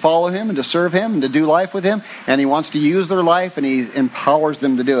disciples to follow him and to serve him and to do life with him. And he wants to use their life and he empowers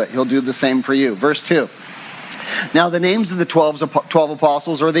them to do it. He'll do the same for you. Verse 2. Now the names of the 12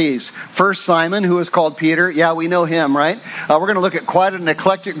 apostles are these. First, Simon, who is called Peter. Yeah, we know him, right? We're going to look at quite an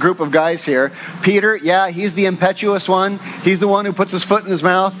eclectic group of guys here. Peter, yeah, he's the impetuous one. He's the one who puts his foot in his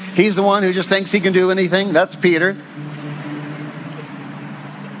mouth. He's the one who just thinks he can do anything. That's Peter.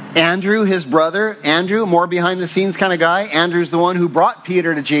 Andrew, his brother. Andrew, more behind the scenes kind of guy. Andrew's the one who brought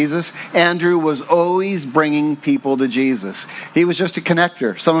Peter to Jesus. Andrew was always bringing people to Jesus. He was just a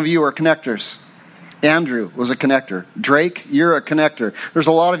connector. Some of you are connectors. Andrew was a connector. Drake, you're a connector. There's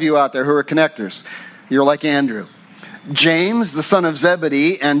a lot of you out there who are connectors. You're like Andrew. James, the son of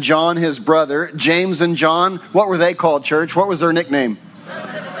Zebedee, and John, his brother. James and John, what were they called, church? What was their nickname?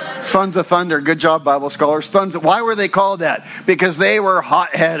 Sons of Thunder. Good job, Bible scholars. Why were they called that? Because they were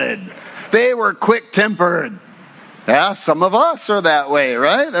hot-headed. They were quick-tempered. Yeah, some of us are that way,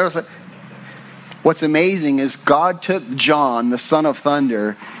 right? What's amazing is God took John, the son of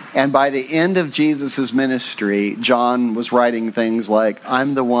thunder, and by the end of Jesus' ministry, John was writing things like,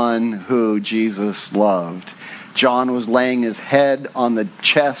 I'm the one who Jesus loved. John was laying his head on the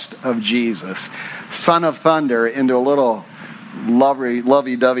chest of Jesus. Son of thunder into a little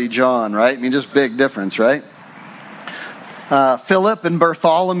lovey-dovey John, right? I mean, just big difference, right? Philip and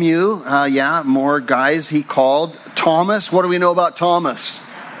Bartholomew, more guys he called. Thomas, what do we know about Thomas?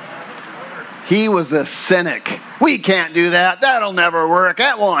 He was a cynic. We can't do that. That'll never work.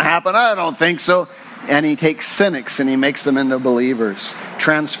 That won't happen. I don't think so. And he takes cynics and he makes them into believers.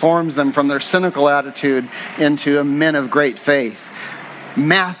 Transforms them from their cynical attitude into men of great faith.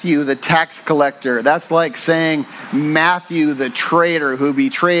 Matthew, the tax collector. That's like saying Matthew, the traitor who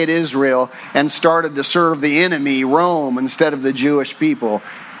betrayed Israel and started to serve the enemy, Rome, instead of the Jewish people.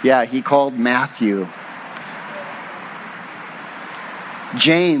 Yeah, he called Matthew.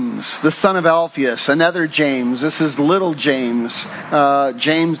 James, the son of Alphaeus, another James. This is little James.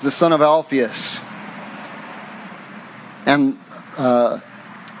 James, the son of Alphaeus. And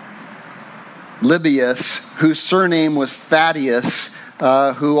Libyaeus, whose surname was Thaddeus,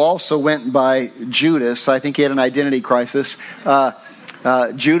 who also went by Judas. I think he had an identity crisis.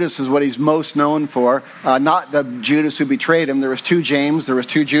 Judas is what he's most known for. Not the Judas who betrayed him. There was two James. There was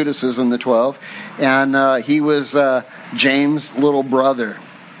two Judases in the 12. And he was James' little brother.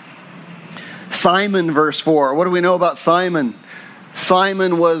 Simon, verse 4. What do we know about Simon?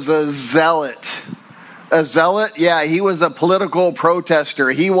 Simon was a zealot. A zealot? Yeah, he was a political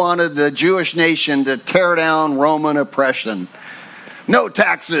protester. He wanted the Jewish nation to tear down Roman oppression. No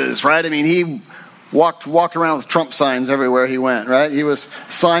taxes, right? I mean, he walked around with Trump signs everywhere he went, right? He was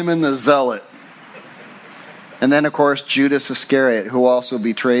Simon the Zealot. And then, of course, Judas Iscariot, who also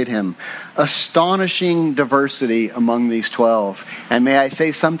betrayed him. Astonishing diversity among these 12. And may I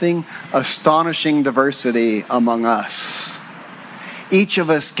say something? Astonishing diversity among us. Each of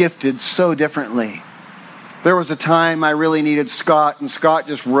us gifted so differently. There was a time I really needed Scott, and Scott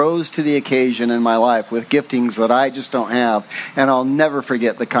just rose to the occasion in my life with giftings that I just don't have. And I'll never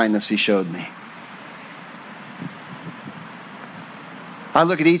forget the kindness he showed me. I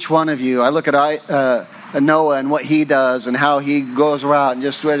look at each one of you. I look at Noah and what he does and how he goes around and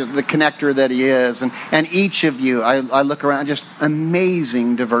just the connector that he is. And each of you, I look around, just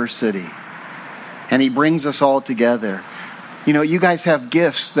amazing diversity. And he brings us all together. You know, you guys have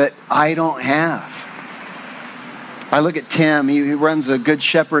gifts that I don't have. I look at Tim. He runs a Good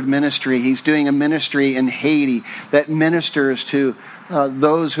Shepherd ministry. He's doing a ministry in Haiti that ministers to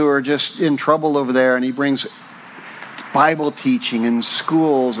those who are just in trouble over there. And he brings Bible teaching in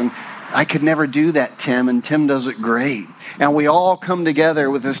schools. And I could never do that, Tim. And Tim does it great. And we all come together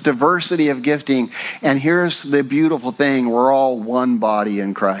with this diversity of gifting. And here's the beautiful thing. We're all one body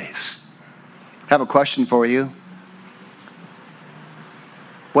in Christ. I have a question for you.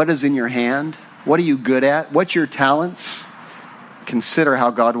 What is in your hand? What are you good at? What's your talents? Consider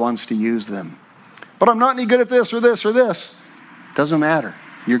how God wants to use them. But I'm not any good at this or this or this. Doesn't matter.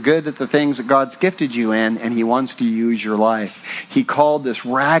 You're good at the things that God's gifted you in, and He wants to use your life. He called this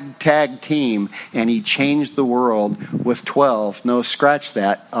ragtag team, and He changed the world with 12. No, scratch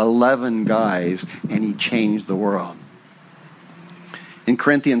that. 11 guys, and He changed the world. In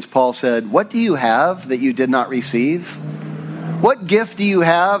Corinthians, Paul said, "What do you have that you did not receive? What gift do you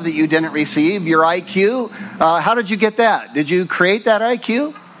have that you didn't receive? Your IQ? How did you get that? Did you create that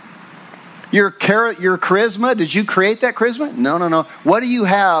IQ? Your charisma? Did you create that charisma? No. What do you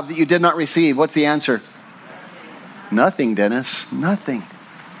have that you did not receive?" What's the answer? Nothing, Dennis. Nothing.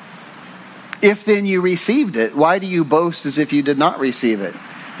 If then you received it, why do you boast as if you did not receive it?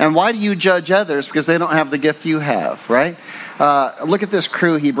 And why do you judge others? Because they don't have the gift you have, right? Look at this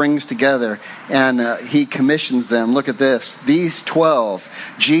crew he brings together, and he commissions them. Look at this. These 12,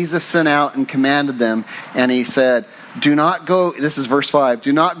 Jesus sent out and commanded them, and he said, "Do not go," this is verse 5,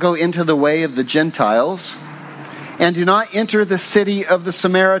 "do not go into the way of the Gentiles, and do not enter the city of the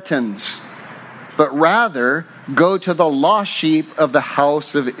Samaritans, but rather go to the lost sheep of the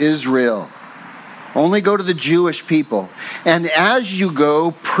house of Israel." Only go to the Jewish people. "And as you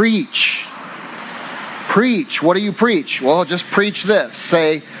go, preach." Preach. What do you preach? Well, just preach this.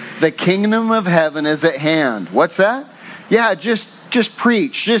 Say, "The kingdom of heaven is at hand." What's that? Yeah, just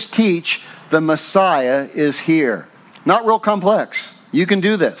preach. Just teach. The Messiah is here. Not real complex. You can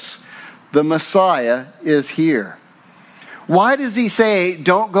do this. The Messiah is here. Why does he say,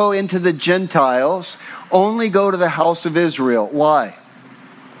 don't go into the Gentiles, only go to the house of Israel? Why?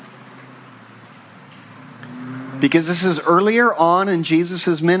 Because this is earlier on in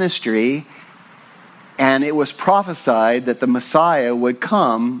Jesus' ministry, And it was prophesied that the Messiah would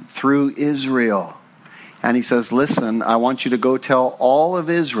come through Israel. And he says, listen, I want you to go tell all of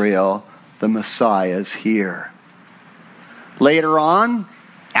Israel the Messiah's here. Later on,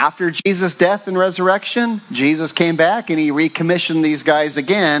 after Jesus' death and resurrection, Jesus came back and he recommissioned these guys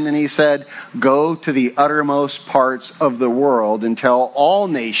again. And he said, go to the uttermost parts of the world and tell all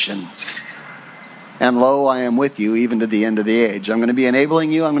nations. And lo, I am with you even to the end of the age. I'm going to be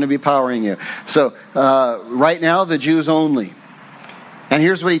enabling you. I'm going to be powering you. So right now, the Jews only. And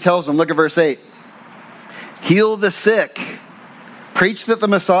here's what he tells them. Look at verse 8. Heal the sick. Preach that the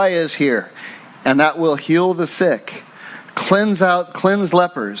Messiah is here. And that will heal the sick. Cleanse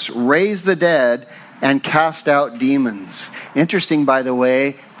lepers. Raise the dead. And cast out demons. Interesting, by the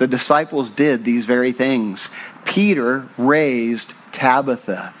way, the disciples did these very things. Peter raised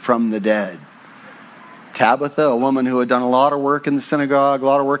Tabitha from the dead. Tabitha, a woman who had done a lot of work in the synagogue, a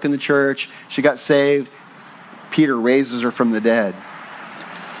lot of work in the church. She got saved. Peter raises her from the dead.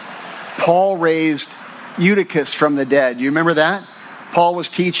 Paul raised Eutychus from the dead. You remember that? Paul was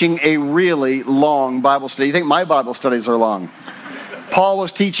teaching a really long Bible study. You think my Bible studies are long? Paul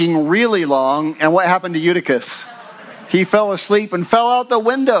was teaching really long, and what happened to Eutychus? He fell asleep and fell out the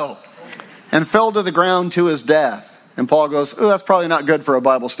window and fell to the ground to his death. And Paul goes, oh, that's probably not good for a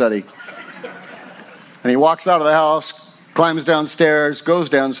Bible study. And he walks out of the house, climbs downstairs, goes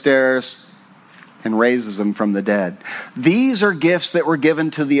downstairs, and raises them from the dead. These are gifts that were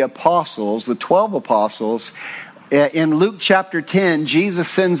given to the apostles, the 12 apostles. In Luke chapter 10, Jesus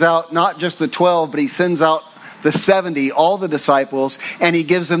sends out not just the 12, but he sends out the 70, all the disciples, and he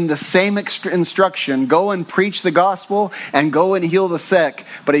gives them the same instruction. Go and preach the gospel and go and heal the sick.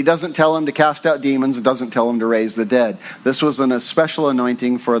 But he doesn't tell them to cast out demons. It doesn't tell them to raise the dead. This was a special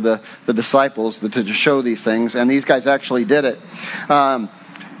anointing for the disciples to show these things. And these guys actually did it.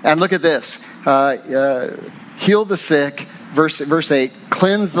 And look at this. Heal the sick. Verse 8.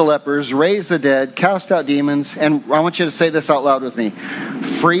 Cleanse the lepers. Raise the dead. Cast out demons. And I want you to say this out loud with me.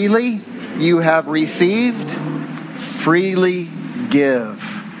 Freely you have received, freely give.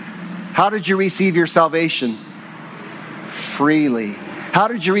 How did you receive your salvation? Freely. How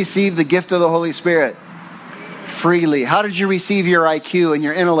did you receive the gift of the Holy Spirit? Freely. How did you receive your IQ and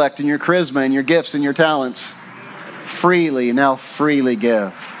your intellect and your charisma and your gifts and your talents? Freely. Now freely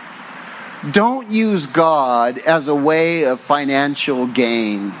give. Don't use God as a way of financial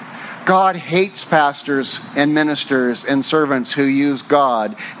gain. God hates pastors and ministers and servants who use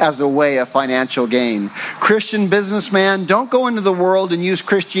God as a way of financial gain. Christian businessman, don't go into the world and use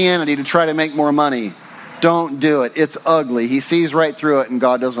Christianity to try to make more money. Don't do it. It's ugly. He sees right through it and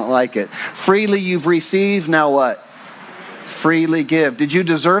God doesn't like it. Freely you've received, now what? Freely give. Did you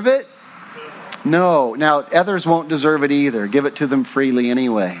deserve it? No. Now, others won't deserve it either. Give it to them freely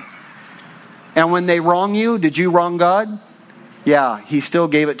anyway. And when they wrong you, did you wrong God? Yeah, he still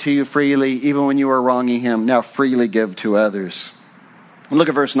gave it to you freely, even when you were wronging him. Now freely give to others. Look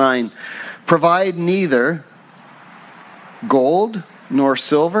at verse 9. Provide neither gold, nor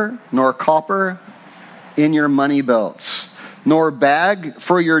silver, nor copper in your money belts, nor bag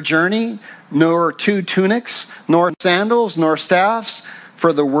for your journey, nor 2 tunics, nor sandals, nor staffs,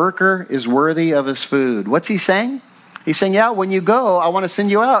 for the worker is worthy of his food. What's he saying? He's saying, yeah, when you go, I want to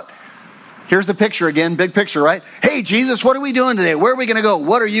send you out. Here's the picture again, big picture, right? Hey, Jesus, what are we doing today? Where are we going to go?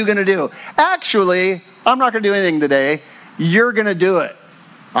 What are you going to do? Actually, I'm not going to do anything today. You're going to do it.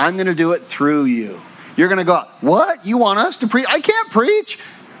 I'm going to do it through you. You're going to go, what? You want us to preach? I can't preach.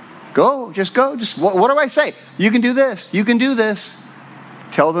 Go, just go. Just what do I say? You can do this. You can do this.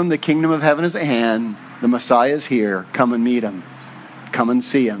 Tell them the kingdom of heaven is at hand. The Messiah is here. Come and meet him. Come and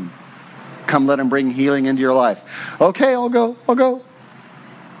see him. Come let him bring healing into your life. Okay, I'll go.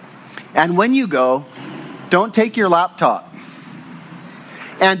 And when you go, don't take your laptop.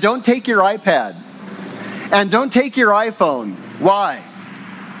 And don't take your iPad. And don't take your iPhone. Why?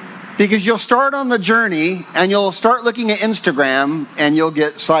 Because you'll start on the journey and you'll start looking at Instagram and you'll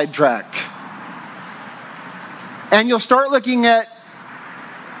get sidetracked. And you'll start looking at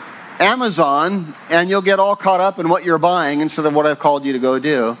Amazon and you'll get all caught up in what you're buying instead of what I've called you to go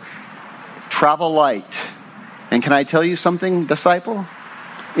do. Travel light. And can I tell you something, disciple?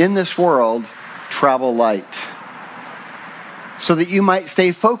 In this world, travel light. So that you might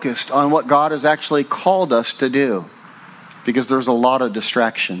stay focused on what God has actually called us to do. Because there's a lot of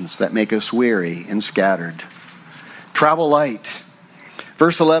distractions that make us weary and scattered. Travel light.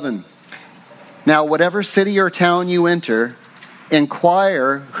 Verse 11. Now, whatever city or town you enter,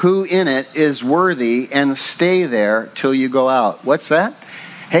 inquire who in it is worthy and stay there till you go out. What's that?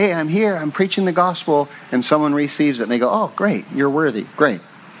 Hey, I'm here. I'm preaching the gospel. And someone receives it and they go, oh, great. You're worthy. Great.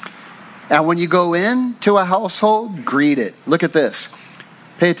 And when you go into a household, greet it. Look at this.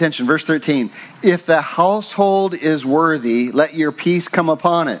 Pay attention. Verse 13. If the household is worthy, let your peace come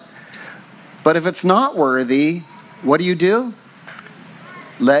upon it. But if it's not worthy, what do?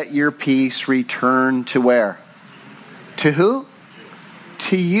 Let your peace return to where? To who?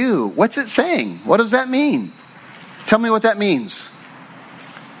 To you. What's it saying? What does that mean? Tell me what that means.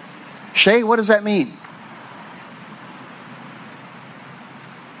 Shay, what does that mean?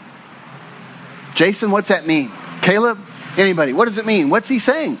 Jason, what's that mean? Caleb? Anybody? What does it mean? What's he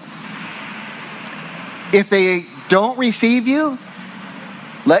saying? If they don't receive you,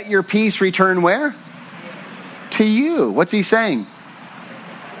 let your peace return where? To you. What's he saying?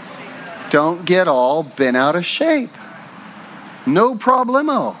 Don't get all bent out of shape. No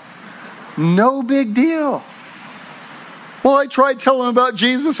problemo. No big deal. Well, I tried telling them about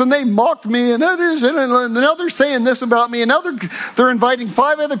Jesus and they mocked me and others, and now they're saying this about me, and now they're inviting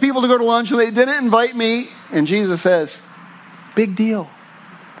 5 other people to go to lunch and they didn't invite me. And Jesus says, big deal.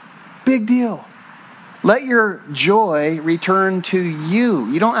 Big deal. Let your joy return to you.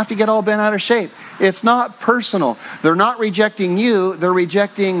 You don't have to get all bent out of shape. It's not personal. They're not rejecting you. They're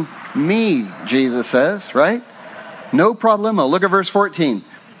rejecting me, Jesus says, right? No problemo. Look at verse 14.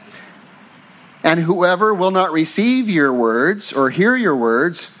 And whoever will not receive your words or hear your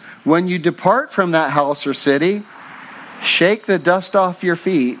words, when you depart from that house or city, shake the dust off your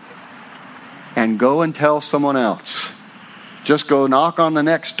feet and go and tell someone else. Just go knock on the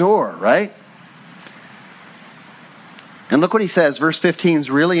next door, right? And look what he says. Verse 15 is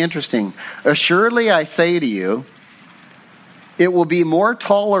really interesting. Assuredly I say to you, it will be more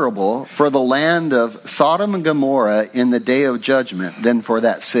tolerable for the land of Sodom and Gomorrah in the day of judgment than for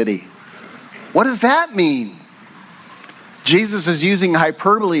that city. What does that mean? Jesus is using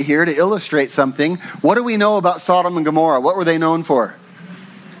hyperbole here to illustrate something. What do we know about Sodom and Gomorrah? What were they known for?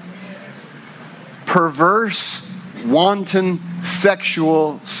 Perverse, wanton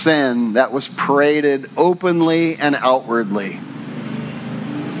sexual sin that was paraded openly and outwardly.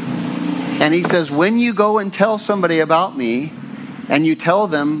 And he says, when you go and tell somebody about me, and you tell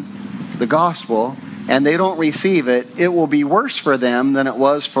them the gospel, and they don't receive it, it will be worse for them than it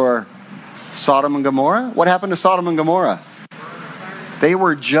was for Sodom and Gomorrah. What happened to Sodom and Gomorrah? They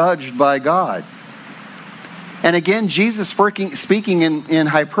were judged by God. And again, Jesus speaking in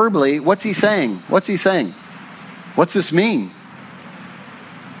hyperbole, what's he saying? What's he saying? What's this mean?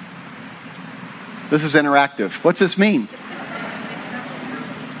 This is interactive. What's this mean?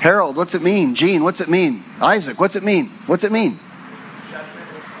 Harold, what's it mean? Gene, what's it mean? Isaac, what's it mean? What's it mean?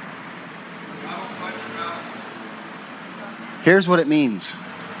 Here's what it means.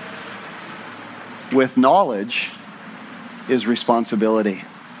 With knowledge is responsibility.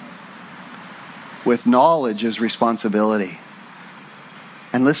 With knowledge is responsibility.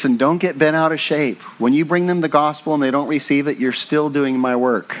 And listen, don't get bent out of shape. When you bring them the gospel and they don't receive it, you're still doing my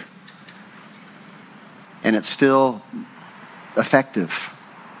work. And it's still effective.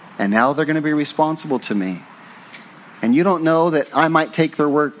 And now they're going to be responsible to me. And you don't know that I might take the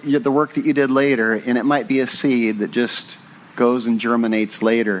work that you did later, and it might be a seed that just goes and germinates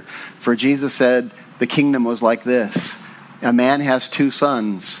later. For Jesus said the kingdom was like this. A man has 2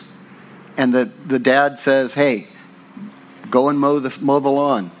 sons. And the dad says, hey, go and mow the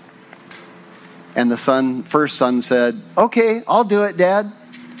lawn. And the first son said, okay, I'll do it, Dad.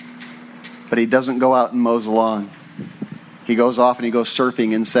 But he doesn't go out and mows the lawn. He goes off and he goes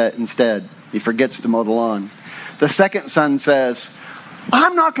surfing instead. He forgets to mow the lawn. The second son says,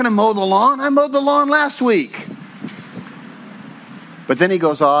 I'm not going to mow the lawn. I mowed the lawn last week. But then he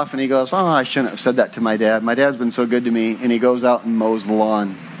goes off and he goes, oh, I shouldn't have said that to my dad. My dad's been so good to me. And he goes out and mows the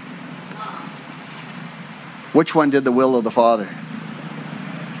lawn. Which one did the will of the Father?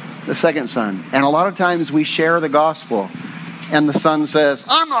 The second son. And a lot of times we share the gospel. And the son says,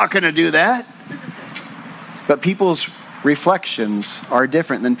 I'm not going to do that. But people's reflections are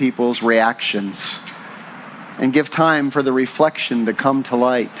different than people's reactions. And give time for the reflection to come to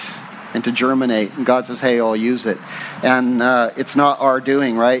light and to germinate. And God says, hey, I'll use it. And it's not our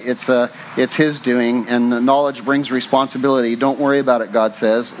doing, right? It's His doing. And the knowledge brings responsibility. Don't worry about it, God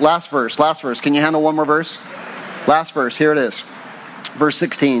says. Last verse. Can you handle one more verse? Last verse. Here it is. Verse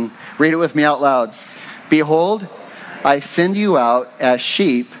 16. Read it with me out loud. Behold, I send you out as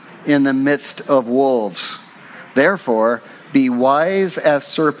sheep in the midst of wolves. Therefore, be wise as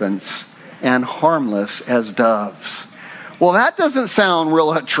serpents and harmless as doves. Well, that doesn't sound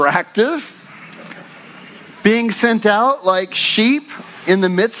real attractive. Being sent out like sheep in the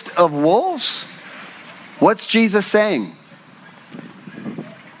midst of wolves? What's Jesus saying?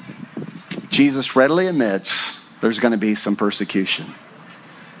 Jesus readily admits there's going to be some persecution.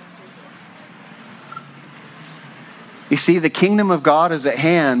 You see, the kingdom of God is at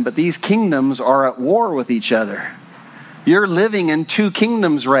hand, but these kingdoms are at war with each other. You're living in two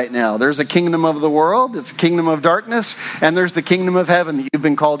kingdoms right now. There's a kingdom of the world, it's a kingdom of darkness, and there's the kingdom of heaven that you've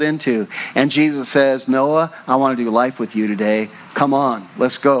been called into. And Jesus says, Noah, I want to do life with you today. Come on,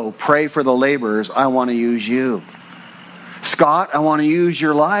 let's go. Pray for the laborers. I want to use you. Scott, I want to use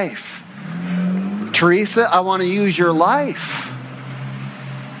your life. Teresa, I want to use your life.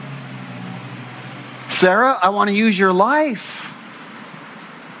 Sarah, I want to use your life.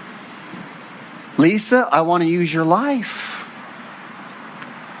 Lisa, I want to use your life.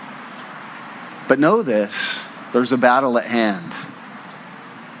 But know this, there's a battle at hand.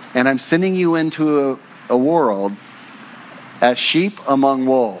 And I'm sending you into a world as sheep among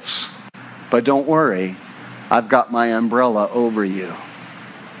wolves. But don't worry, I've got my umbrella over you.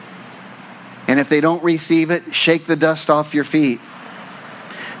 And if they don't receive it, shake the dust off your feet.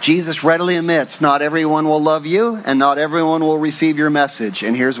 Jesus readily admits, not everyone will love you, and not everyone will receive your message.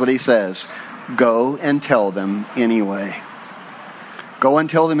 And here's what he says. Go and tell them anyway. Go and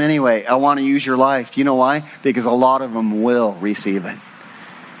tell them anyway. I want to use your life. Do you know why? Because a lot of them will receive it.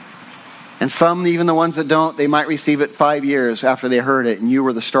 And some, even the ones that don't, they might receive it 5 years after they heard it, and you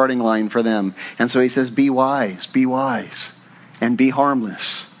were the starting line for them. And so he says, be wise, and be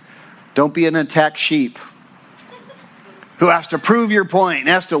harmless. Don't be an attack sheep who has to prove your point, and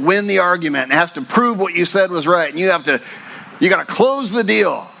has to win the argument, and has to prove what you said was right. And you got to close the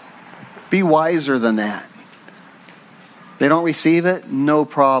deal. Be wiser than that. They don't receive it, no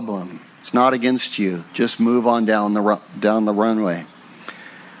problem. It's not against you. Just move on down the runway.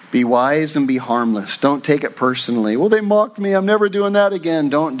 Be wise and be harmless. Don't take it personally. Well, they mocked me. I'm never doing that again.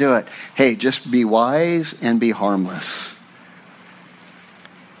 Don't do it. Hey, just be wise and be harmless.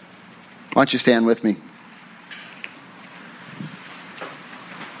 Why don't you stand with me?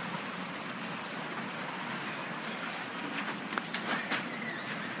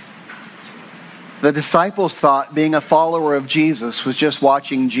 The disciples thought being a follower of Jesus was just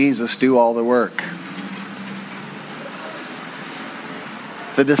watching Jesus do all the work.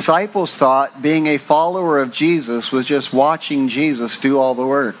 The disciples thought being a follower of Jesus was just watching Jesus do all the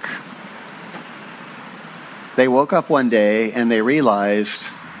work. They woke up one day and they realized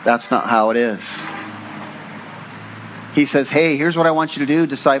that's not how it is. He says, hey, here's what I want you to do,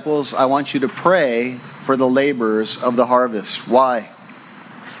 disciples. I want you to pray for the laborers of the harvest. Why?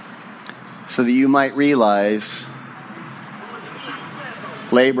 So that you might realize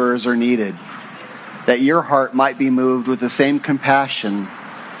laborers are needed. That your heart might be moved with the same compassion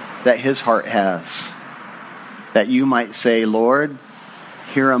that his heart has. That you might say, Lord,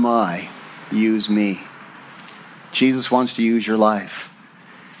 here am I. Use me. Jesus wants to use your life.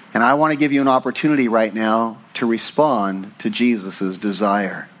 And I want to give you an opportunity right now to respond to Jesus'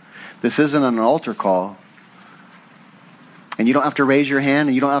 desire. This isn't an altar call. And you don't have to raise your hand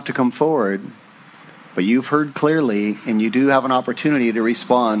and you don't have to come forward. But you've heard clearly and you do have an opportunity to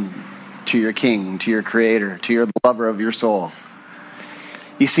respond to your King, to your Creator, to your lover of your soul.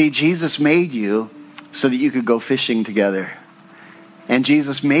 You see, Jesus made you so that you could go fishing together. And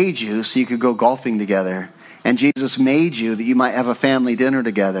Jesus made you so you could go golfing together. And Jesus made you that you might have a family dinner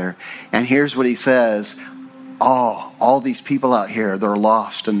together. And here's what he says. All these people out here, they're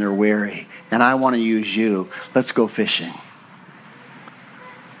lost and they're weary. And I want to use you. Let's go fishing.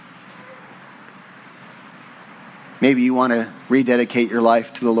 Maybe you want to rededicate your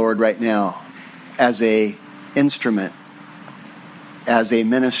life to the Lord right now as an instrument, as a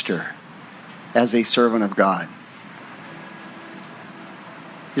minister, as a servant of God.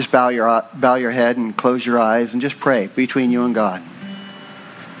 Just bow your head and close your eyes and just pray between you and God.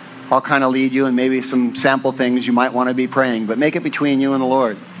 I'll kind of lead you in maybe some sample things you might want to be praying, but make it between you and the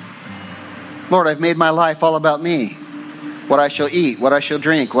Lord. Lord, I've made my life all about me. What I shall eat, what I shall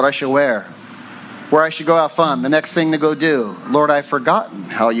drink, what I shall wear, where I should go have fun, the next thing to go do. Lord, I've forgotten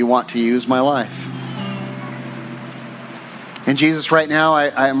how you want to use my life. And Jesus, right now,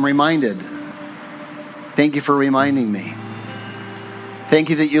 I am reminded. Thank you for reminding me. Thank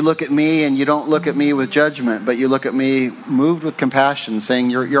you that you look at me and you don't look at me with judgment, but you look at me moved with compassion, saying,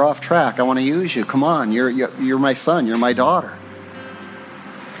 you're off track. I want to use you. Come on, you're my son. You're my daughter.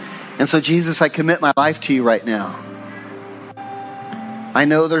 And so, Jesus, I commit my life to you right now. I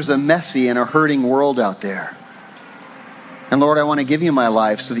know there's a messy and a hurting world out there. And Lord, I want to give you my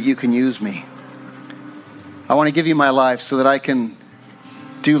life so that you can use me. I want to give you my life so that I can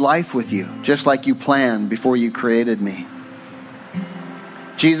do life with you, just like you planned before you created me.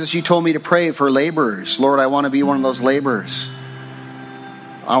 Jesus, you told me to pray for laborers. Lord, I want to be one of those laborers.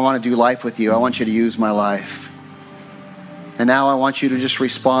 I want to do life with you. I want you to use my life. And now I want you to just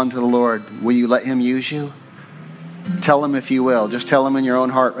respond to the Lord. Will you let him use you? Tell him if you will. Just tell him in your own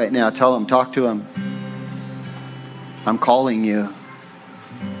heart right now. Tell him, talk to him. I'm calling you.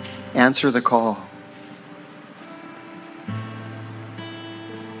 Answer the call.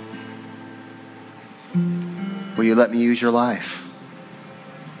 Will you let me use your life?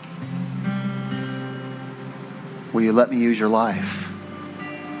 Will you let me use your life?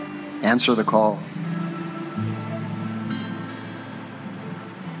 Answer the call.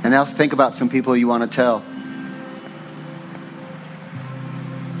 And now think about some people you want to tell.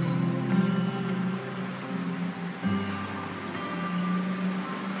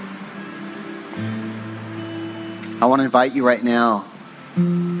 I want to invite you right now.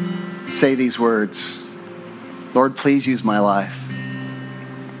 Say these words. Lord, please use my life.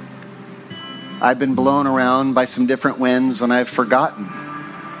 I've been blown around by some different winds and I've forgotten.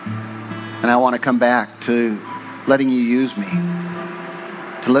 And I want to come back to letting you use me,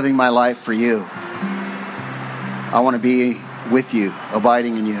 to living my life for you. I want to be with you,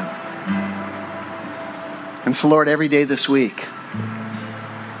 abiding in you. And so, Lord, every day this week,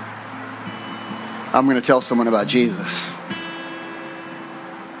 I'm going to tell someone about Jesus.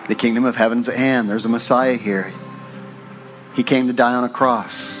 The kingdom of heaven's at hand. There's a Messiah here. He came to die on a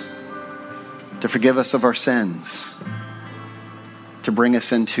cross to forgive us of our sins, to bring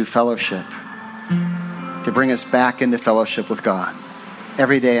us into fellowship, to bring us back into fellowship with God.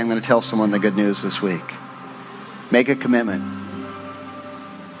 Every day I'm going to tell someone the good news this week. Make a commitment.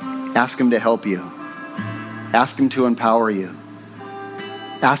 Ask him to help you. Ask him to empower you.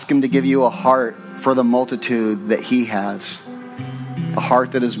 Ask him to give you a heart for the multitude that he has. A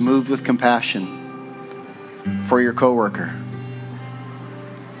heart that is moved with compassion for your coworker,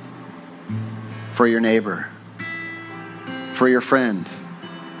 for your neighbor, for your friend.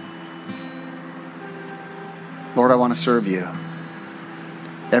 Lord, I want to serve you.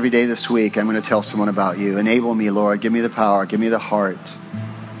 Every day this week, I'm going to tell someone about you. Enable me, Lord. Give me the power. Give me the heart.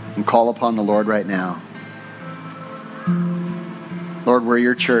 And call upon the Lord right now. Lord, we're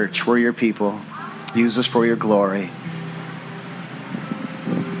your church. We're your people. Use us for your glory.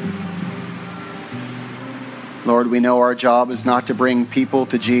 Lord, we know our job is not to bring people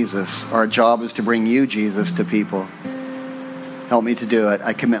to Jesus. Our job is to bring you, Jesus, to people. Help me to do it.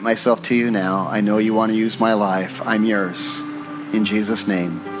 I commit myself to you now. I know you want to use my life. I'm yours. In Jesus'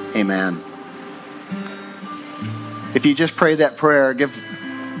 name, amen. If you just prayed that prayer, give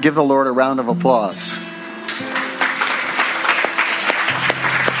the Lord a round of applause.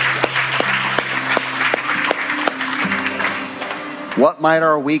 What might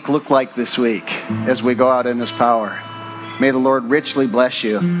our week look like this week as we go out in this power? May the Lord richly bless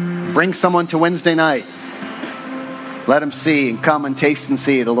you. Bring someone to Wednesday night. Let them see and come and taste and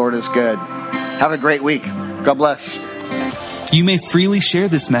see the Lord is good. Have a great week. God bless. You may freely share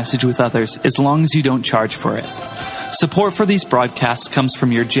this message with others as long as you don't charge for it. Support for these broadcasts comes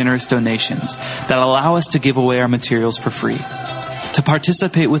from your generous donations that allow us to give away our materials for free. To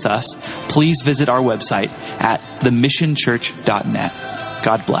participate with us, please visit our website at themissionchurch.net.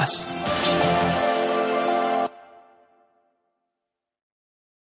 God bless.